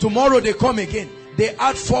 Tomorrow they come again. They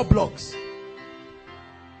add 4 blocks.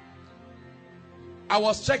 I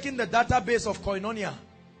was checking the database of Koinonia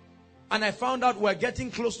and I found out we're getting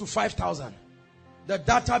close to 5,000. The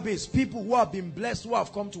database, people who have been blessed, who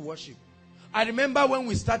have come to worship. I remember when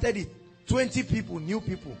we started it, 20 people, new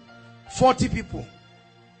people, 40 people,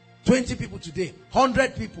 20 people today,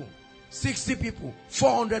 100 people, 60 people,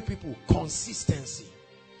 400 people. Consistency.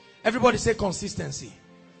 Everybody say consistency.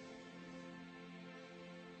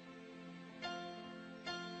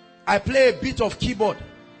 I play a bit of keyboard.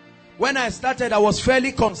 When I started, I was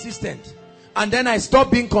fairly consistent. And then I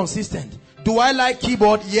stopped being consistent. Do I like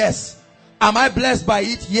keyboard? Yes. Am I blessed by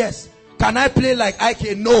it? Yes. Can I play like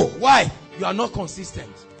IK? No. Why? You are not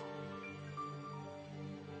consistent.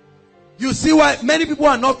 You see why many people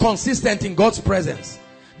are not consistent in God's presence.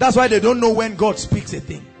 That's why they don't know when God speaks a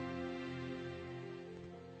thing.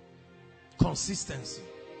 Consistency.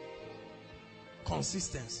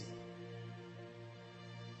 Consistency.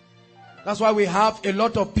 That's why we have a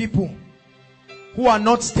lot of people who are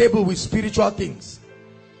not stable with spiritual things.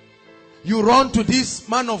 You run to this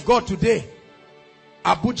man of God today,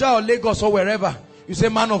 Abuja or Lagos or wherever. You say,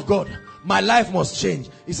 man of God, my life must change.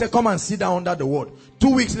 He said, come and sit down under the word.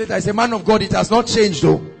 2 weeks later, I say, man of God, it has not changed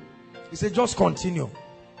though. He said, just continue.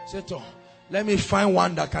 He said, oh, let me find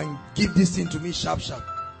one that can give this thing to me sharp.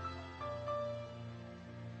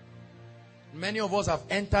 Many of us have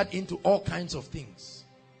entered into all kinds of things.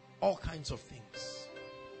 All kinds of things.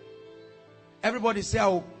 Everybody say,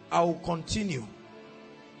 I will continue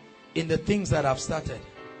in the things that I've started.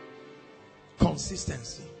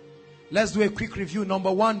 Consistency. Let's do a quick review.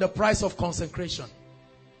 Number one, the price of consecration.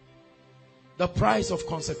 The price of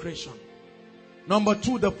consecration. Number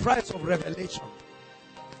two, the price of revelation.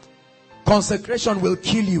 Consecration will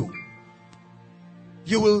kill you.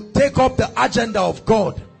 You will take up the agenda of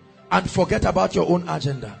God and forget about your own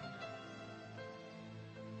agenda.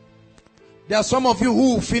 There are some of you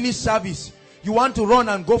who finish service. You want to run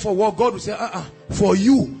and go for work. God will say, for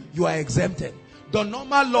you, you are exempted. The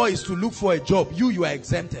normal law is to look for a job. You are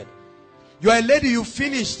exempted. You are a lady, you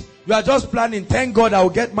finished. You are just planning. Thank God I will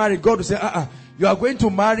get married. God will say, you are going to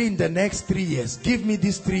marry in the next 3 years. Give me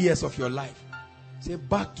these 3 years of your life. Say,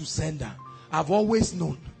 back to sender. I've always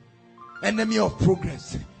known. Enemy of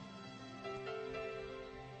progress.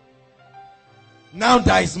 Now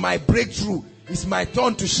that is my breakthrough. It's my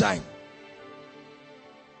turn to shine.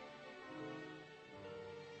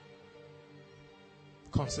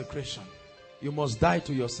 Consecration. You must die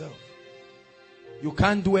to yourself. You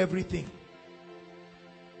can't do everything.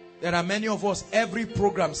 There are many of us, every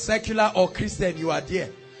program, secular or Christian, you are there.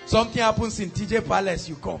 Something happens in TJ Palace,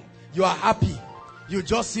 you come. You are happy. You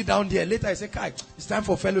just sit down there. Later I say, Kai, it's time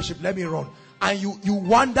for fellowship, let me run. And you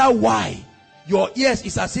wonder why. Your ears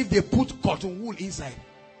is as if they put cotton wool inside.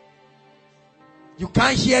 You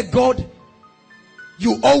can't hear God.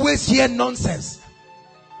 You always hear nonsense.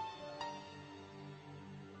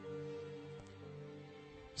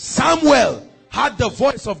 Samuel had the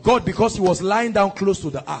voice of God because he was lying down close to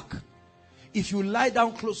the ark. If you lie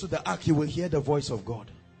down close to the ark, you will hear the voice of God.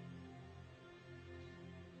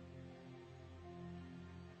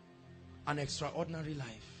 An extraordinary life.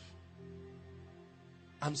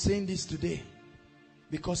 I'm saying this today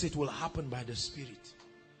because it will happen by the Spirit.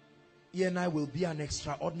 He and I will be an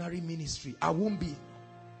extraordinary ministry. I won't be.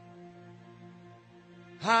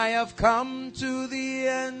 I have come to the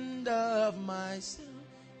end of myself.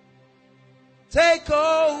 Take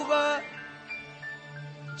over,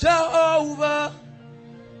 Jehovah.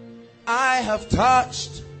 I have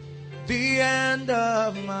touched the end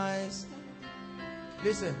of myself.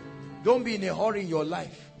 Listen, don't be in a hurry in your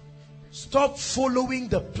life. Stop following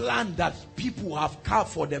the plan that people have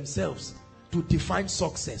carved for themselves to define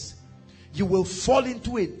success. You will fall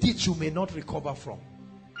into a ditch you may not recover from.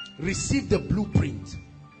 Receive the blueprint.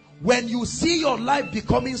 When you see your life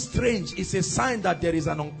becoming strange, it's a sign that there is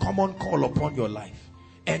an uncommon call upon your life.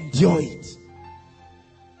 Endure it.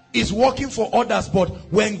 It's working for others, but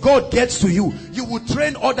when God gets to you, you will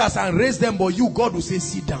train others and raise them, but you, God will say,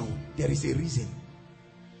 sit down. There is a reason.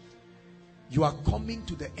 You are coming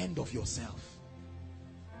to the end of yourself.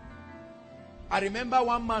 I remember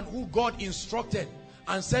one man who God instructed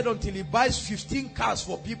and said until he buys 15 cars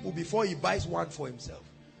for people before he buys one for himself.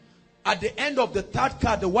 At the end of the third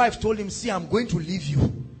car, the wife told him, see, I'm going to leave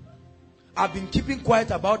you. I've been keeping quiet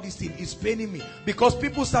about this thing. It's paining me. Because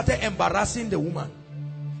people started embarrassing the woman.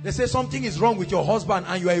 They say something is wrong with your husband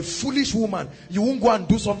and you are a foolish woman. You won't go and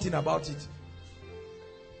do something about it.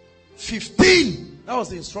 15. That was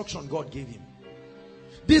the instruction God gave him.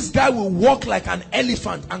 This guy will walk like an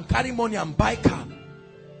elephant and carry money and buy car.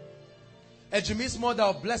 Ejimi's mother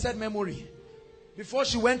of blessed memory, before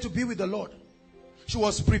she went to be with the Lord, She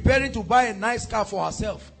was preparing to buy a nice car for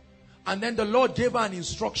herself. And then the Lord gave her an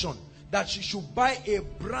instruction that she should buy a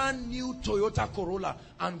brand new Toyota Corolla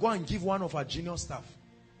and go and give one of her junior staff.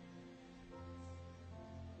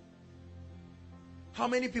 How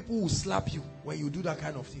many people will slap you when you do that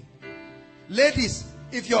kind of thing? Ladies,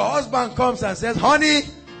 if your husband comes and says, honey,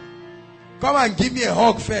 come and give me a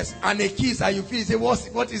hug first and a kiss, and you feel, you say,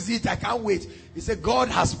 what is it? I can't wait. He said, God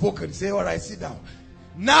has spoken. Say, all right, sit down.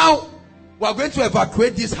 Now, we are going to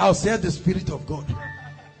evacuate this house, said the Spirit of God.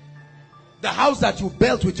 The house that you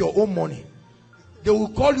built with your own money. They will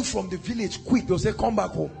call you from the village quick. They'll say, come back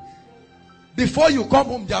home. Before you come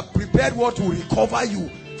home, they are prepared what will recover you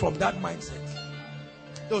from that mindset.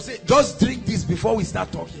 They'll say, just drink this before we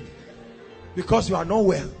start talking, because you are not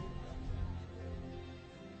well.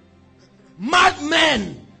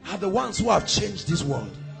 Madmen are the ones who have changed this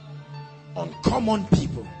world. Uncommon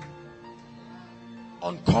people.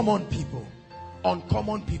 Uncommon people.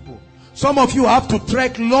 Uncommon people. Some of you have to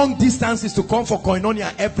trek long distances to come for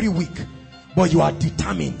koinonia every week, but you are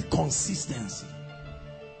determined. Consistency.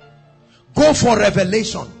 Go for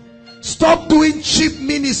revelation. Stop doing cheap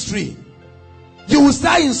ministry. You will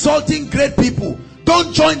start insulting great people.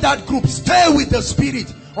 Don't join that group. Stay with the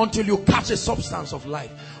Spirit until you catch a substance of life.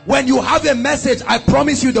 When you have a message, I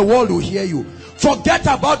promise you the world will hear you. Forget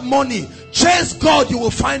about money. Chase God, you will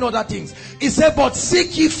find other things. He said, but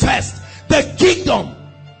seek ye first the kingdom.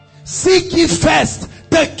 Seek ye first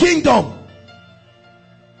the kingdom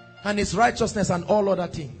and its righteousness, and all other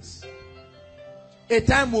things. A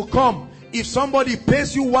time will come, if somebody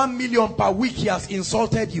pays you 1 million per week, he has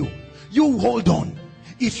insulted you. You hold on.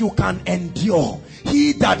 If you can endure,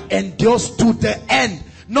 he that endures to the end,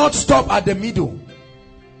 not stop at the middle.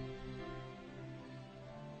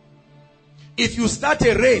 If you start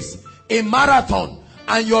a race, a marathon,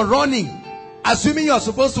 and you're running, assuming you're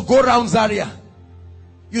supposed to go around Zaria,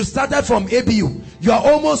 you started from ABU, you are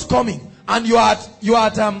almost coming, and you are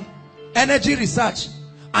at energy research,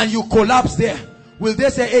 and you collapse there. Will they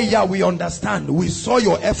say, hey, yeah, we understand, we saw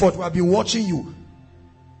your effort, we have been watching you?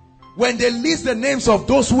 When they list the names of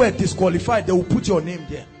those who were disqualified, they will put your name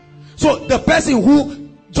there. So the person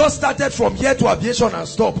who just started from here to aviation and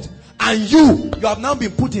stopped, and you have now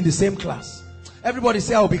been put in the same class. Everybody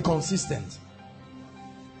say, I'll be consistent.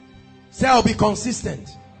 Say, I'll be consistent.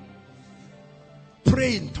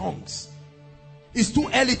 Pray in tongues. It's too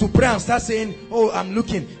early to pray and start saying, oh, I'm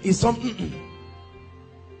looking. It's something.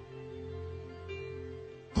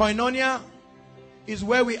 Koinonia is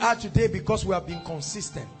where we are today because we have been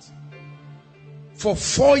consistent. For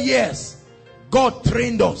 4 years, God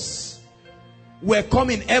trained us. We're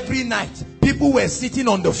coming every night. People were sitting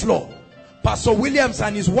on the floor. Pastor Williams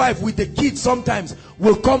and his wife with the kids sometimes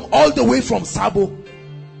will come all the way from Sabo.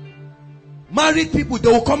 Married people, they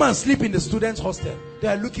will come and sleep in the students' hostel. They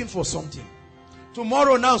are looking for something.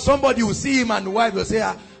 Tomorrow now, somebody will see him and the wife will say,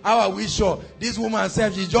 how are we sure? This woman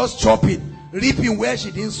said she's just chopping, reaping where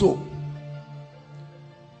she didn't sow.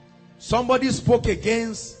 Somebody spoke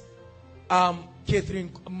against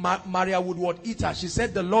Catherine Maria Woodward Eater. She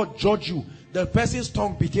said, the Lord judge you. The person's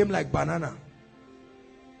tongue became like banana.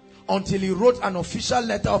 Until he wrote an official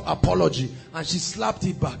letter of apology and she slapped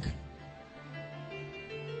it back.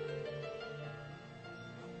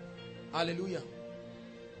 Hallelujah.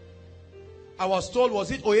 I was told,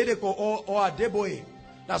 was it Oyedeko or Adeboye,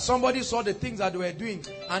 that somebody saw the things that they were doing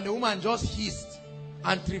and the woman just hissed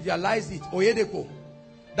and trivialized it. Oyedeko.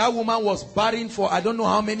 That woman was barren for I don't know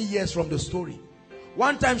how many years from the story.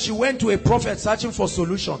 One time she went to a prophet searching for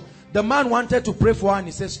solution. The man wanted to pray for her and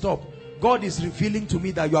he said, stop. God is revealing to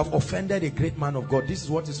me that you have offended a great man of God. This is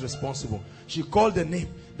what is responsible. She called the name.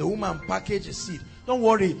 The woman packaged a seed. Don't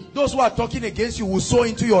worry. Those who are talking against you will sow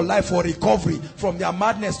into your life for recovery from their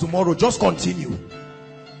madness tomorrow. Just continue.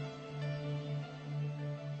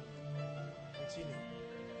 Continue.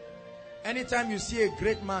 Anytime you see a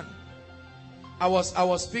great man. I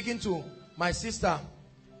was speaking to my sister.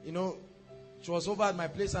 You know, she was over at my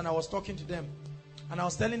place and I was talking to them. And I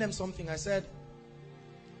was telling them something. I said,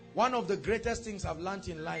 one of the greatest things I've learned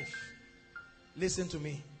in life, listen to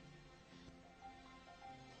me.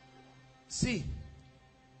 See,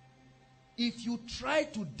 if you try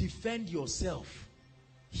to defend yourself,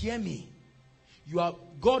 hear me,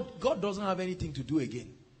 God doesn't have anything to do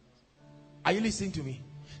again. Are you listening to me?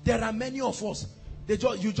 There are many of us,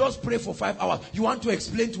 you just pray for 5 hours. You want to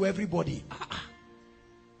explain to everybody.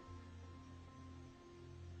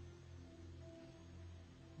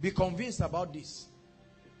 Be convinced about this.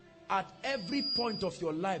 At every point of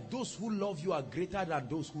your life, those who love you are greater than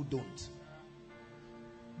those who don't.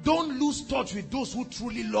 Don't lose touch with those who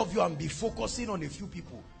truly love you and be focusing on a few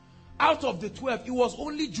people. Out of the 12, it was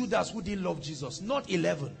only Judas who didn't love Jesus, not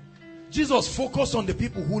 11. Jesus focused on the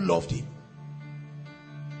people who loved him.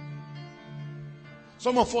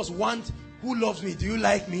 Some of us want, who loves me? Do you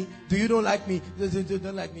like me? Do you don't like me? Do you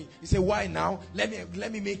don't like me? You say, why now? Let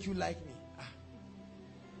me make you like me.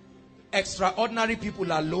 Extraordinary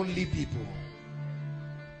people are lonely people.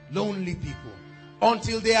 Lonely people.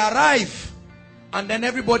 Until they arrive, and then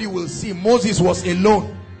everybody will see Moses was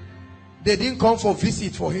alone. They didn't come for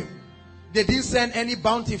visit for him. They didn't send any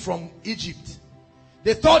bounty from Egypt.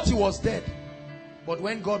 They thought he was dead. But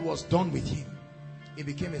when God was done with him, it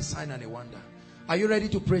became a sign and a wonder. Are you ready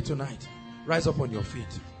to pray tonight? Rise up on your feet.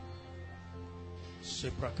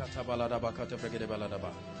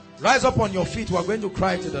 Rise up on your feet. We are going to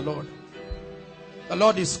cry to the Lord. The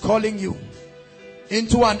Lord is calling you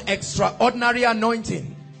into an extraordinary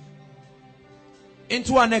anointing.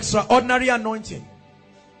 Into an extraordinary anointing.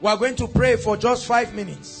 We are going to pray for just 5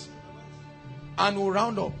 minutes. And we'll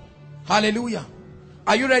round up. Hallelujah.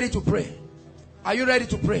 Are you ready to pray? Are you ready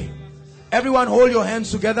to pray? Everyone hold your hands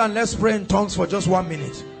together and let's pray in tongues for just 1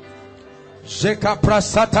 minute.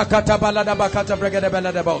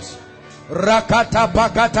 Rakata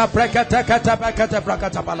bakata brekata kata bakata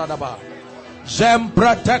brakata baladaba.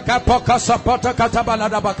 Jembrateka poka sapota kata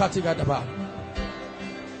baladaba katigadaba.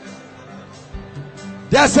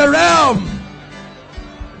 There's a realm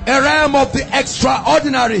of the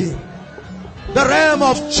extraordinary, the realm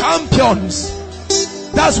of champions.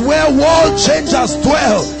 That's where world changers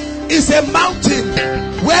dwell. It's a mountain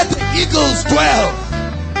where the eagles dwell,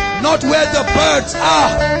 not where the birds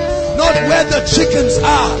are, not where the chickens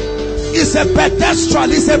are. It's a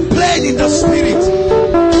pedestal, it's a plane in the spirit.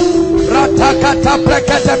 Ratakata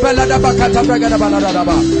brekete beladabakata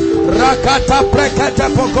bregadabalaradaba. Rakata brekete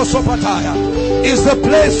pokosopataya. It's the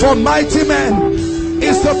place for mighty men.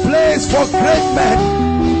 It's the place for great men.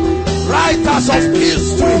 Writers of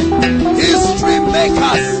history, history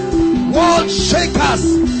makers, world shakers,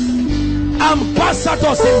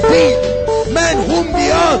 ambassadors indeed, men whom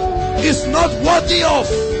the earth is not worthy of.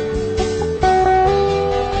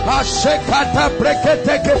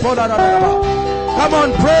 Come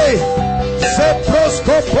on, pray.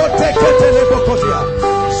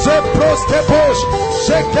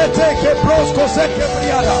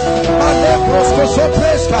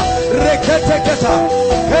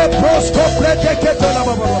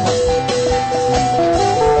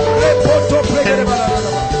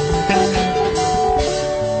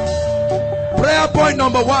 Prayer point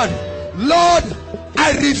number 1. Lord,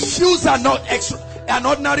 I refuse an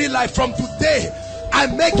ordinary life. From today, I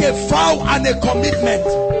make a vow and a commitment.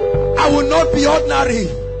 I will not be ordinary.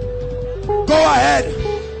 Go ahead.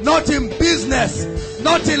 Not in business,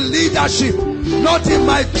 not in leadership, not in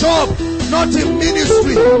my job, not in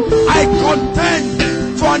ministry. I contend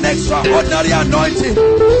for an extraordinary anointing.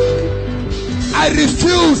 I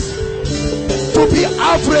refuse to be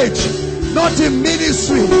average, not in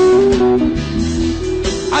ministry.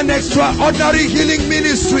 An extraordinary healing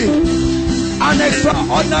ministry, an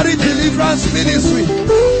extraordinary deliverance ministry,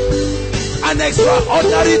 an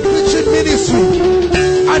extraordinary preaching ministry,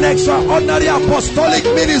 an extraordinary apostolic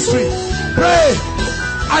ministry. Pray.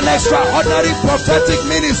 An extraordinary prophetic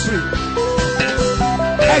ministry,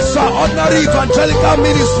 extraordinary evangelical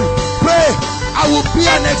ministry. Pray. I will be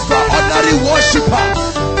an extraordinary worshiper,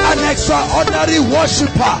 an extraordinary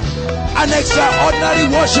worshiper, an extraordinary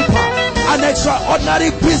worshiper, an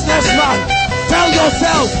extraordinary businessman. Tell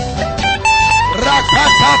yourself,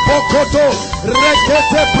 Rakata Pokoto,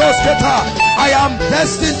 Rekete Prosketa, I am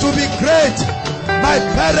destined to be great. My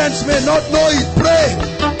parents may not know it. Pray.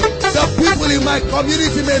 The people in my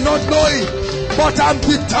community may not know it, but I'm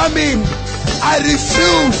determined. I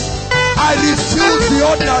refuse the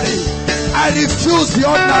ordinary. I refuse the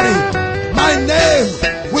ordinary. My name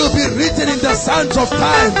will be written in the sands of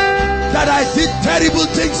time that I did terrible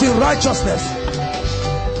things in righteousness.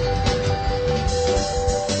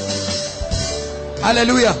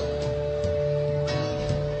 Hallelujah.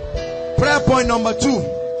 Prayer point number 2.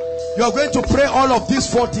 You are going to pray all of these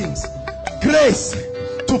 4 things. Grace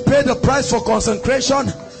to pay the price for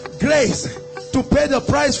consecration. Grace to pay the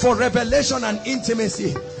price for revelation and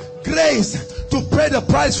intimacy. Grace to pay the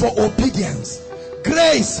price for obedience.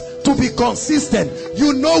 Grace to be consistent.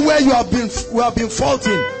 You know where you have been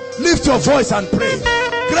faulting. Lift your voice and pray.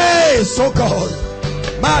 Grace, oh God.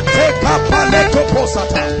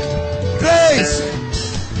 Grace.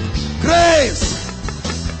 Grace.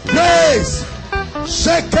 Grace.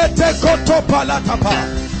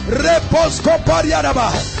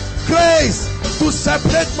 Grace to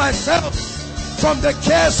separate myself from the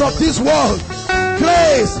cares of this world.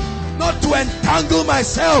 Grace not to entangle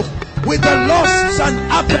myself with the lusts and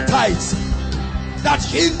appetites that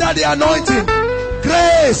hinder the anointing.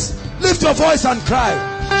 Grace. Lift your voice and cry.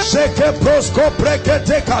 Grace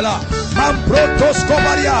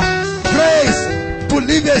to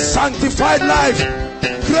live a sanctified life.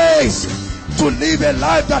 Grace to live a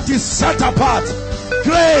life that is set apart.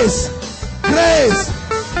 Grace. Grace.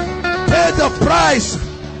 Pay the price.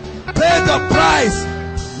 Pay the price.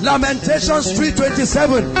 Lamentations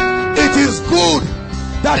 3:27. It is good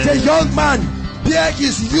that a young man bear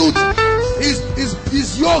his youth,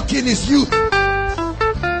 his yoke in his youth.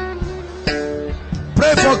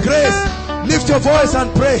 Pray for grace. Lift your voice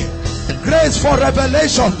and pray. Grace for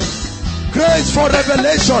revelation. Grace for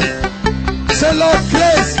revelation. Say, Lord,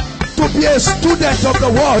 grace to be a student of the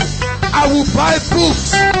word. I will buy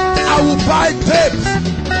books. I will buy tapes.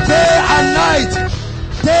 Day and night.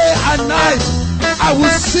 Day and night. I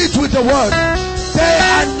will sit with the word. Day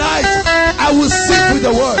and night. I will sit with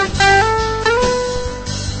the word.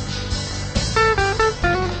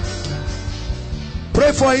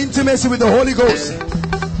 Pray for intimacy with the Holy Ghost.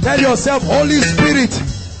 Tell yourself, Holy Spirit,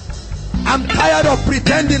 I'm tired of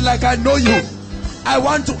pretending like I know you. I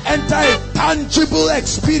want to enter a tangible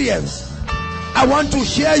experience. I want to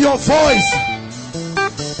hear your voice.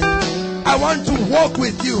 I want to walk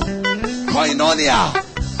with you. Koinonia.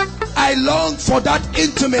 I long for that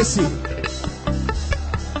intimacy.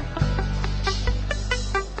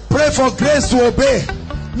 Pray for grace to obey.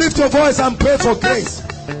 Lift your voice and pray for grace.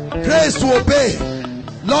 Grace to obey.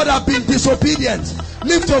 Lord, I've been disobedient.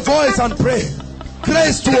 Lift your voice and pray.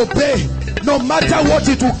 Grace to obey. No matter what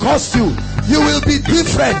it will cost you, you will be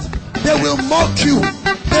different. They will mock you.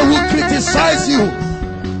 They will criticize you.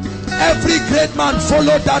 Every great man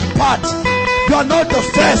followed that path. You are not the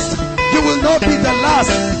first. You will not be the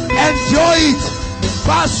last. Enjoy it.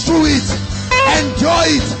 Pass through it. Enjoy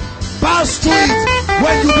it. Pass through it.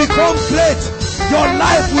 When you become great, your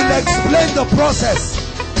life will explain the process.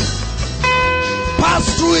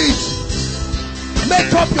 Pass through it.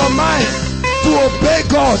 Make up your mind to obey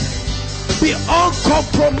God. Be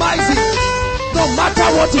uncompromising, no matter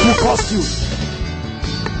what it will cost you.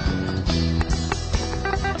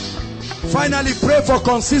 Finally, pray for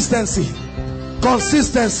consistency.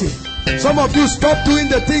 Consistency. Some of you stop doing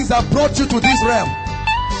the things that brought you to this realm.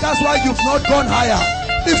 That's why you've not gone higher.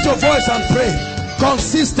 Lift your voice and pray.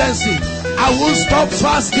 Consistency. I won't stop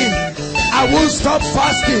fasting. I won't stop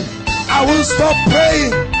fasting. I won't stop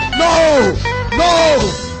praying. No. No.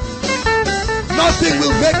 Nothing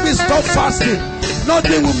will make me stop fasting.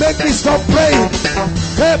 Nothing will make me stop praying.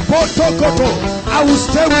 I will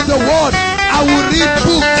stay with the word. I will read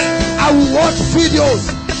books. I will watch videos.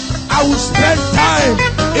 I will spend time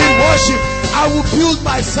in worship. I will build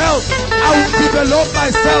myself. I will develop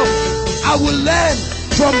myself. I will learn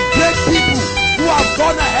from great people who have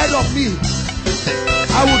gone ahead of me.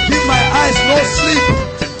 I will give my eyes no sleep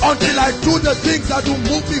until I do the things that will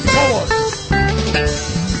move me forward.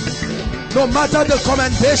 No matter the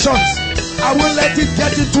commendations, I won't let it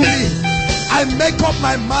get into me. I make up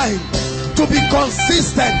my mind to be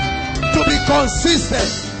consistent. To be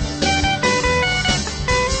consistent.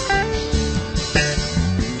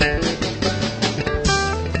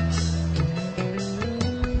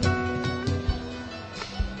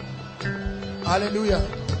 Hallelujah.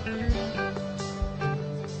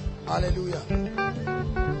 Hallelujah.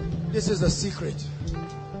 This is the secret.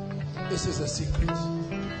 This is the secret.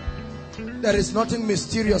 There is nothing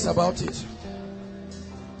mysterious about it.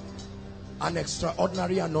 An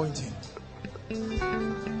extraordinary anointing.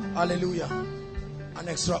 Hallelujah. An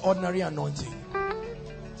extraordinary anointing.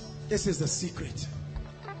 This is the secret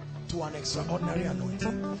to an extraordinary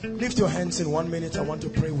anointing. Lift your hands in 1 minute. I want to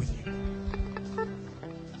pray with you.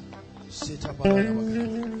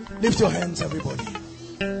 Lift your hands, everybody.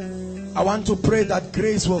 I want to pray that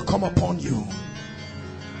grace will come upon you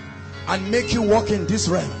and make you walk in these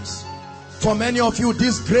realms. For many of you,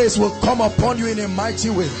 this grace will come upon you in a mighty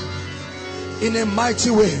way. In a mighty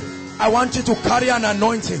way. I want you to carry an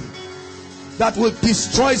anointing that will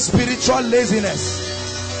destroy spiritual laziness.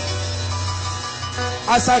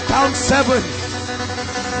 As I count 7,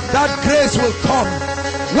 that grace will come.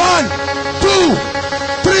 1, 2,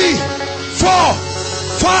 3, 4,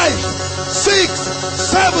 5, 6,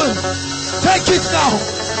 7. Take it now.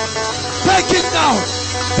 Take it now.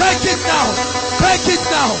 Take it now. Take it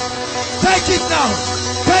now. Take it now.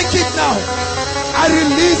 Take it now. I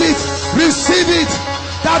release it. Receive it.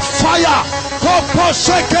 That fire.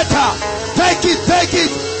 Take it. Take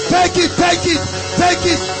it. Take it. Take it. Take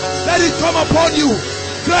it. Let it come upon you.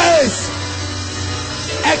 Grace.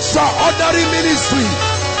 Extraordinary ministry.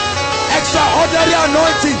 Extraordinary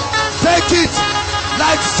anointing. Take it.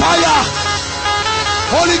 like fire.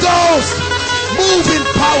 Holy Ghost, move in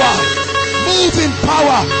power. Move in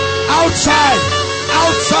power. Outside.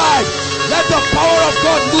 Outside. Let the power of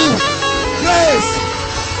God move. Grace.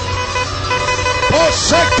 Oh,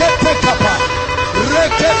 sheketekapa.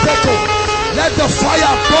 Reketeko. Let the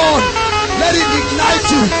fire burn. Let it ignite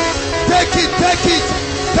you. Take it, take it,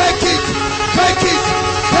 take it, take it,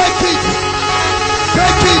 take it,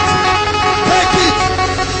 take it, take it,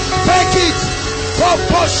 take it.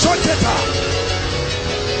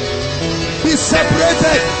 Be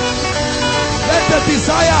separated. Let the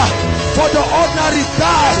desire for the ordinary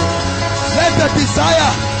die. Let the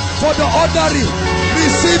desire for the ordinary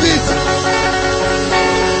receive it.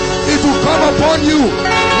 It will come upon you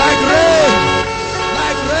like rain,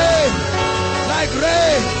 like rain, like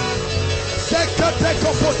rain.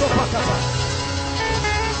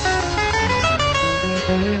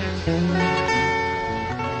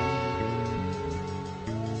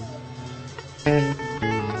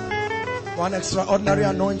 For an extraordinary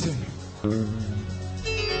anointing,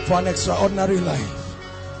 for an extraordinary life.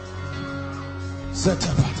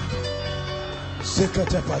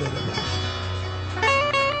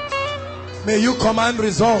 May you command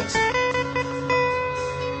results.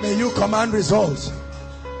 May you command results.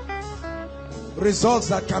 Results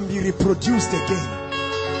that can be reproduced again.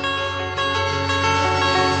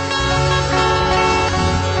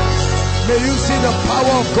 May you see the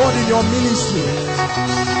power of God in your ministry.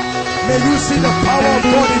 May you see the power of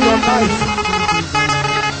God in your life.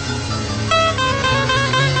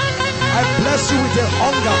 I bless you with a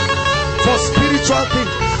hunger for spiritual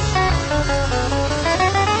things.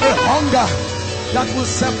 A hunger that will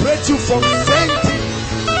separate you from fainting.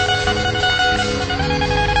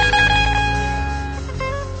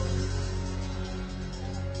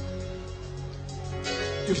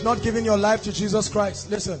 If not giving your life to Jesus Christ,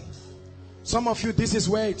 listen. Some of you, this is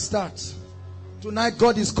where it starts. Tonight,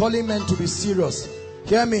 God is calling men to be serious.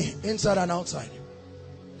 Hear me, inside and outside.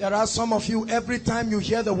 There are some of you, every time you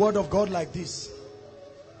hear the word of God like this,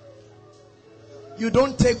 you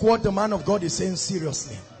don't take what the man of God is saying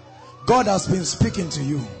seriously. God has been speaking to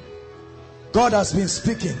you. God has been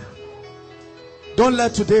speaking. Don't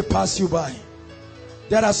let today pass you by.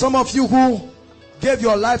 There are some of you who gave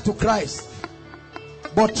your life to Christ,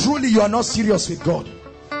 but truly you are not serious with God.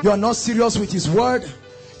 You are not serious with His word.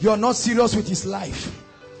 You are not serious with His life.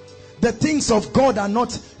 The things of God are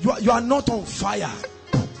not, you are not on fire.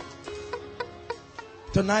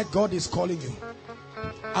 Tonight God is calling you.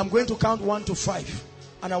 I'm going to count 1 to 5,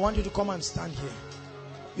 and I want you to come and stand here.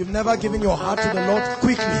 You've never given your heart to the Lord.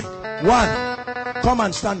 Quickly. 1, come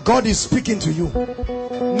and stand. God is speaking to you.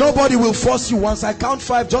 Nobody will force you. Once I count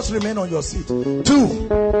 5, just remain on your seat. 2,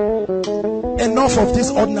 enough of this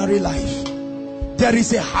ordinary life. There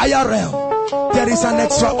is a higher realm. There is an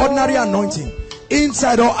extraordinary anointing,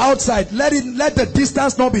 inside or outside. Let the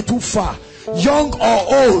distance not be too far. Young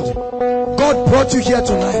or old, God brought you here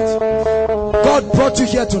tonight. God brought you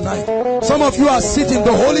here tonight. Some of you are sitting.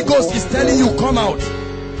 The Holy Ghost is telling you, come out.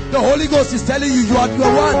 The Holy Ghost is telling you, you are the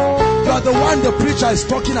one. You are the one the preacher is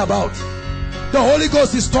talking about. The Holy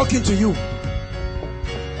Ghost is talking to you.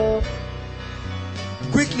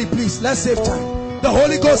 Quickly, please, let's save time. The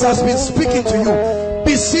Holy Ghost has been speaking to you.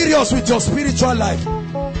 Be serious with your spiritual life.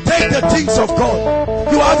 Take the things of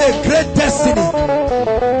God. You have a great destiny.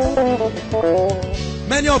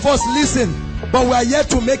 Many of us listen, but we are yet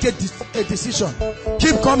to make a decision.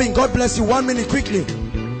 Keep coming. God bless you. 1 minute, quickly.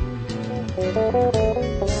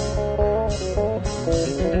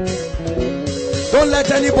 Don't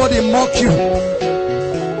let anybody mock you.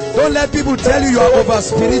 Don't let people tell you are over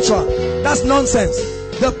spiritual. That's nonsense.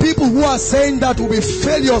 The people who are saying that will be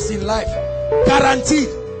failures in life. Guaranteed.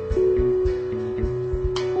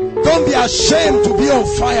 Don't be ashamed to be on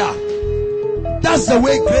fire. That's the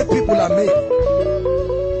way great people are made.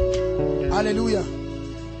 Hallelujah.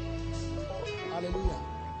 Hallelujah.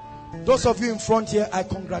 Those of you in front here, I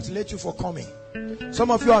congratulate you for coming.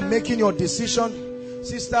 Some of you are making your decision.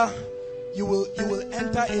 Sister, you will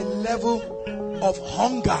enter a level of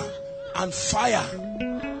hunger and fire.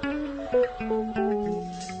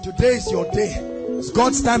 Today is your day. It's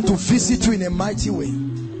God's time to visit you in a mighty way.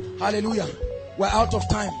 Hallelujah. We're out of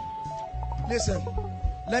time. Listen,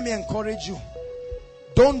 let me encourage you.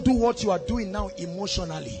 Don't do what you are doing now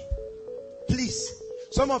emotionally. Please.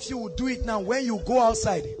 Some of you will do it now when you go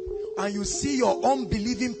outside and you see your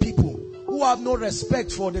unbelieving people who have no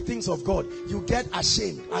respect for the things of God. You get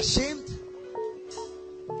ashamed. Ashamed?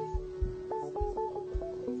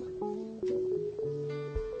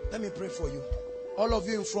 Let me pray for you. All of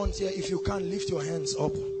you in front here, if you can, lift your hands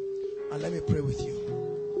up and let me pray with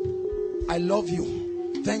you. I love you.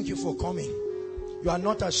 Thank you for coming. You are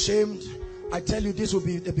not ashamed. I tell you, this will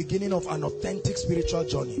be the beginning of an authentic spiritual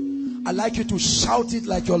journey. I'd like you to shout it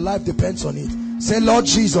like your life depends on it. Say, Lord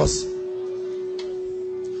Jesus,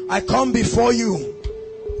 I come before you.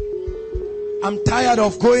 I'm tired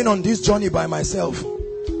of going on this journey by myself.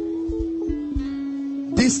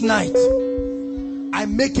 This night, I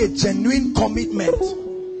make a genuine commitment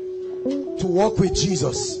to walk with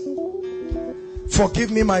Jesus.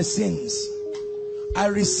 Forgive me my sins. I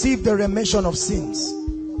receive the remission of sins.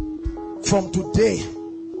 From today,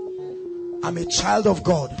 I'm a child of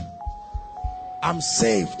God. I'm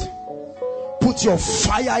saved. Put your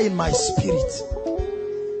fire in my spirit.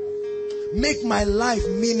 Make my life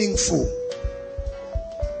meaningful.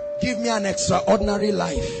 Give me an extraordinary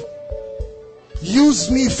life. Use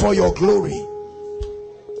me for your glory.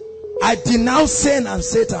 I denounce sin and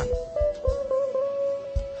Satan.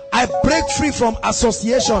 I break free from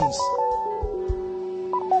associations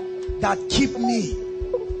that keep me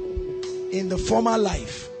in the former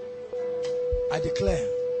life. I declare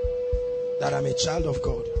that I'm a child of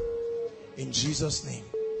God. In Jesus' name.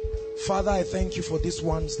 Father, I thank you for these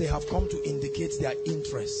ones. They have come to indicate their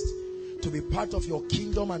interest to be part of your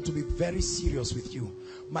kingdom and to be very serious with you.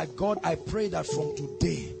 My God, I pray that from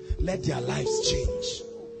today, let their lives change.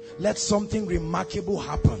 Let something remarkable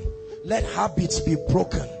happen. Let habits be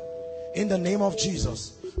broken. In the name of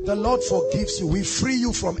Jesus. The Lord forgives you. We free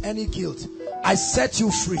you from any guilt. I set you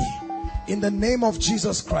free. In the name of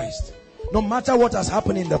Jesus Christ. No matter what has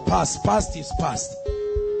happened in the past, past is past.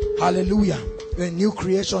 Hallelujah. You're a new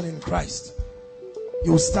creation in Christ.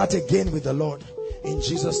 You will start again with the Lord. In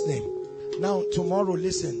Jesus' name. Now, tomorrow,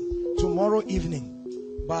 listen. Tomorrow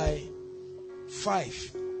evening, by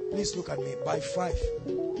 5. Please look at me. By 5.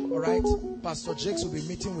 Alright? Pastor Jakes will be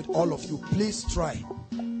meeting with all of you. Please try.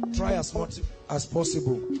 Try as much as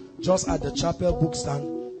possible. Just at the chapel book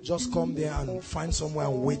stand. Just come there and find somewhere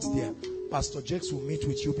and wait there. Pastor Jakes will meet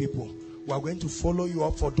with you people. We are going to follow you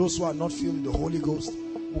up. For those who are not filled with the Holy Ghost,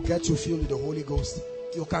 we'll get you filled with the Holy Ghost.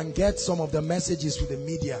 You can get some of the messages with the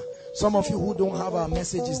media. Some of you who don't have our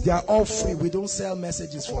messages, they are all free. We don't sell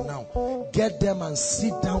messages for now. Get them and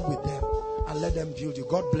sit down with them and let them build you.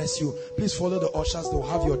 God bless you. Please follow the ushers. They'll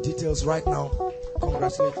have your details right now.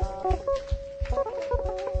 Congratulations.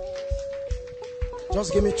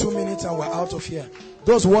 Just give me 2 minutes and we're out of here.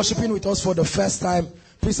 Those worshiping with us for the first time,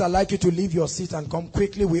 please, I'd like you to leave your seat and come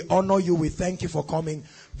quickly. We honor you. We thank you for coming.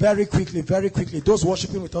 Very quickly, very quickly. Those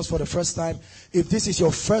worshiping with us for the first time, if this is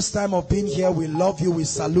your first time of being here, we love you. We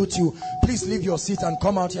salute you. Please leave your seat and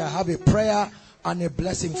come out here. I have a prayer and a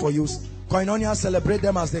blessing for you. Koinonia, celebrate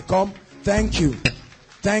them as they come. Thank you.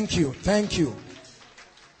 Thank you. Thank you.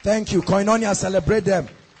 Thank you. Koinonia, celebrate them.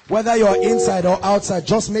 Whether you're inside or outside,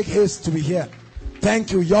 just make haste to be here.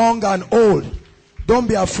 Thank you, young and old. Don't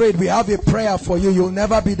be afraid. We have a prayer for you. You'll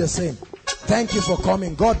never be the same. Thank you for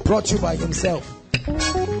coming. God brought you by himself.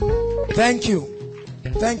 Thank you.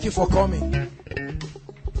 Thank you for coming.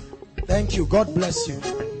 Thank you. God bless you.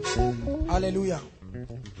 Hallelujah.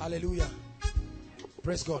 Hallelujah.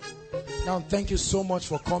 Praise God. Now, thank you so much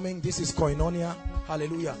for coming. This is Koinonia.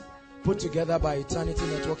 Hallelujah. Put together by Eternity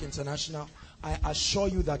Network International. I assure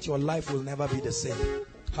you that your life will never be the same.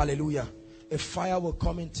 Hallelujah. A fire will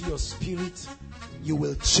come into your spirit. You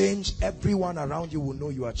will change. Everyone around you will know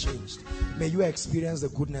you are changed. May you experience the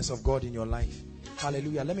goodness of God in your life.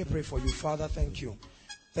 Hallelujah. Let me pray for you. Father, thank you.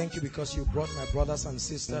 Thank you because you brought my brothers and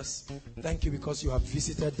sisters. Thank you because you have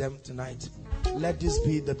visited them tonight. Let this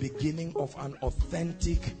be the beginning of an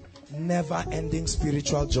authentic, never-ending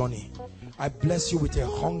spiritual journey. I bless you with a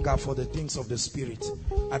hunger for the things of the Spirit.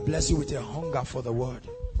 I bless you with a hunger for the Word.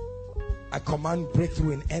 I command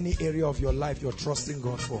breakthrough in any area of your life you're trusting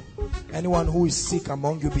God for. Anyone who is sick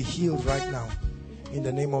among you, be healed right now. In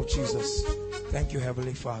the name of Jesus. Thank you,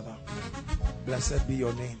 Heavenly Father. Blessed be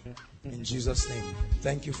your name. In Jesus' name.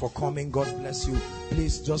 Thank you for coming. God bless you.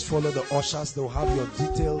 Please just follow the ushers. They'll have your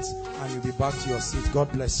details and you'll be back to your seat. God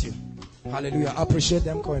bless you. Hallelujah. Appreciate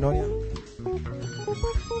them, Koinonia.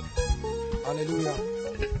 Hallelujah.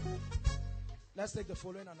 Let's take the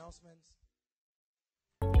following announcements.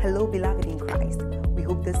 Hello, beloved in Christ. We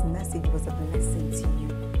hope this message was a blessing to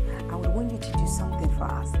you. I would want you to do something for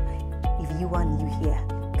us. If you are new here,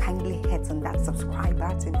 kindly hit on that subscribe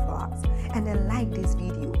button for us and then like this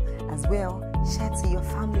video as well. Share to your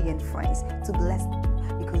family and friends to bless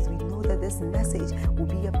them, because we know that this message will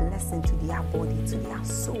be a blessing to their body, to their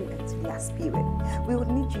soul, and to their spirit. We would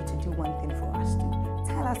need you to do one thing for us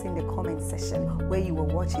too. Tell us in the comment section where you were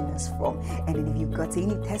watching us from, and then if you've got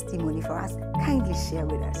any testimony for us, kindly share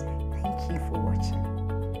with us. Thank you for watching.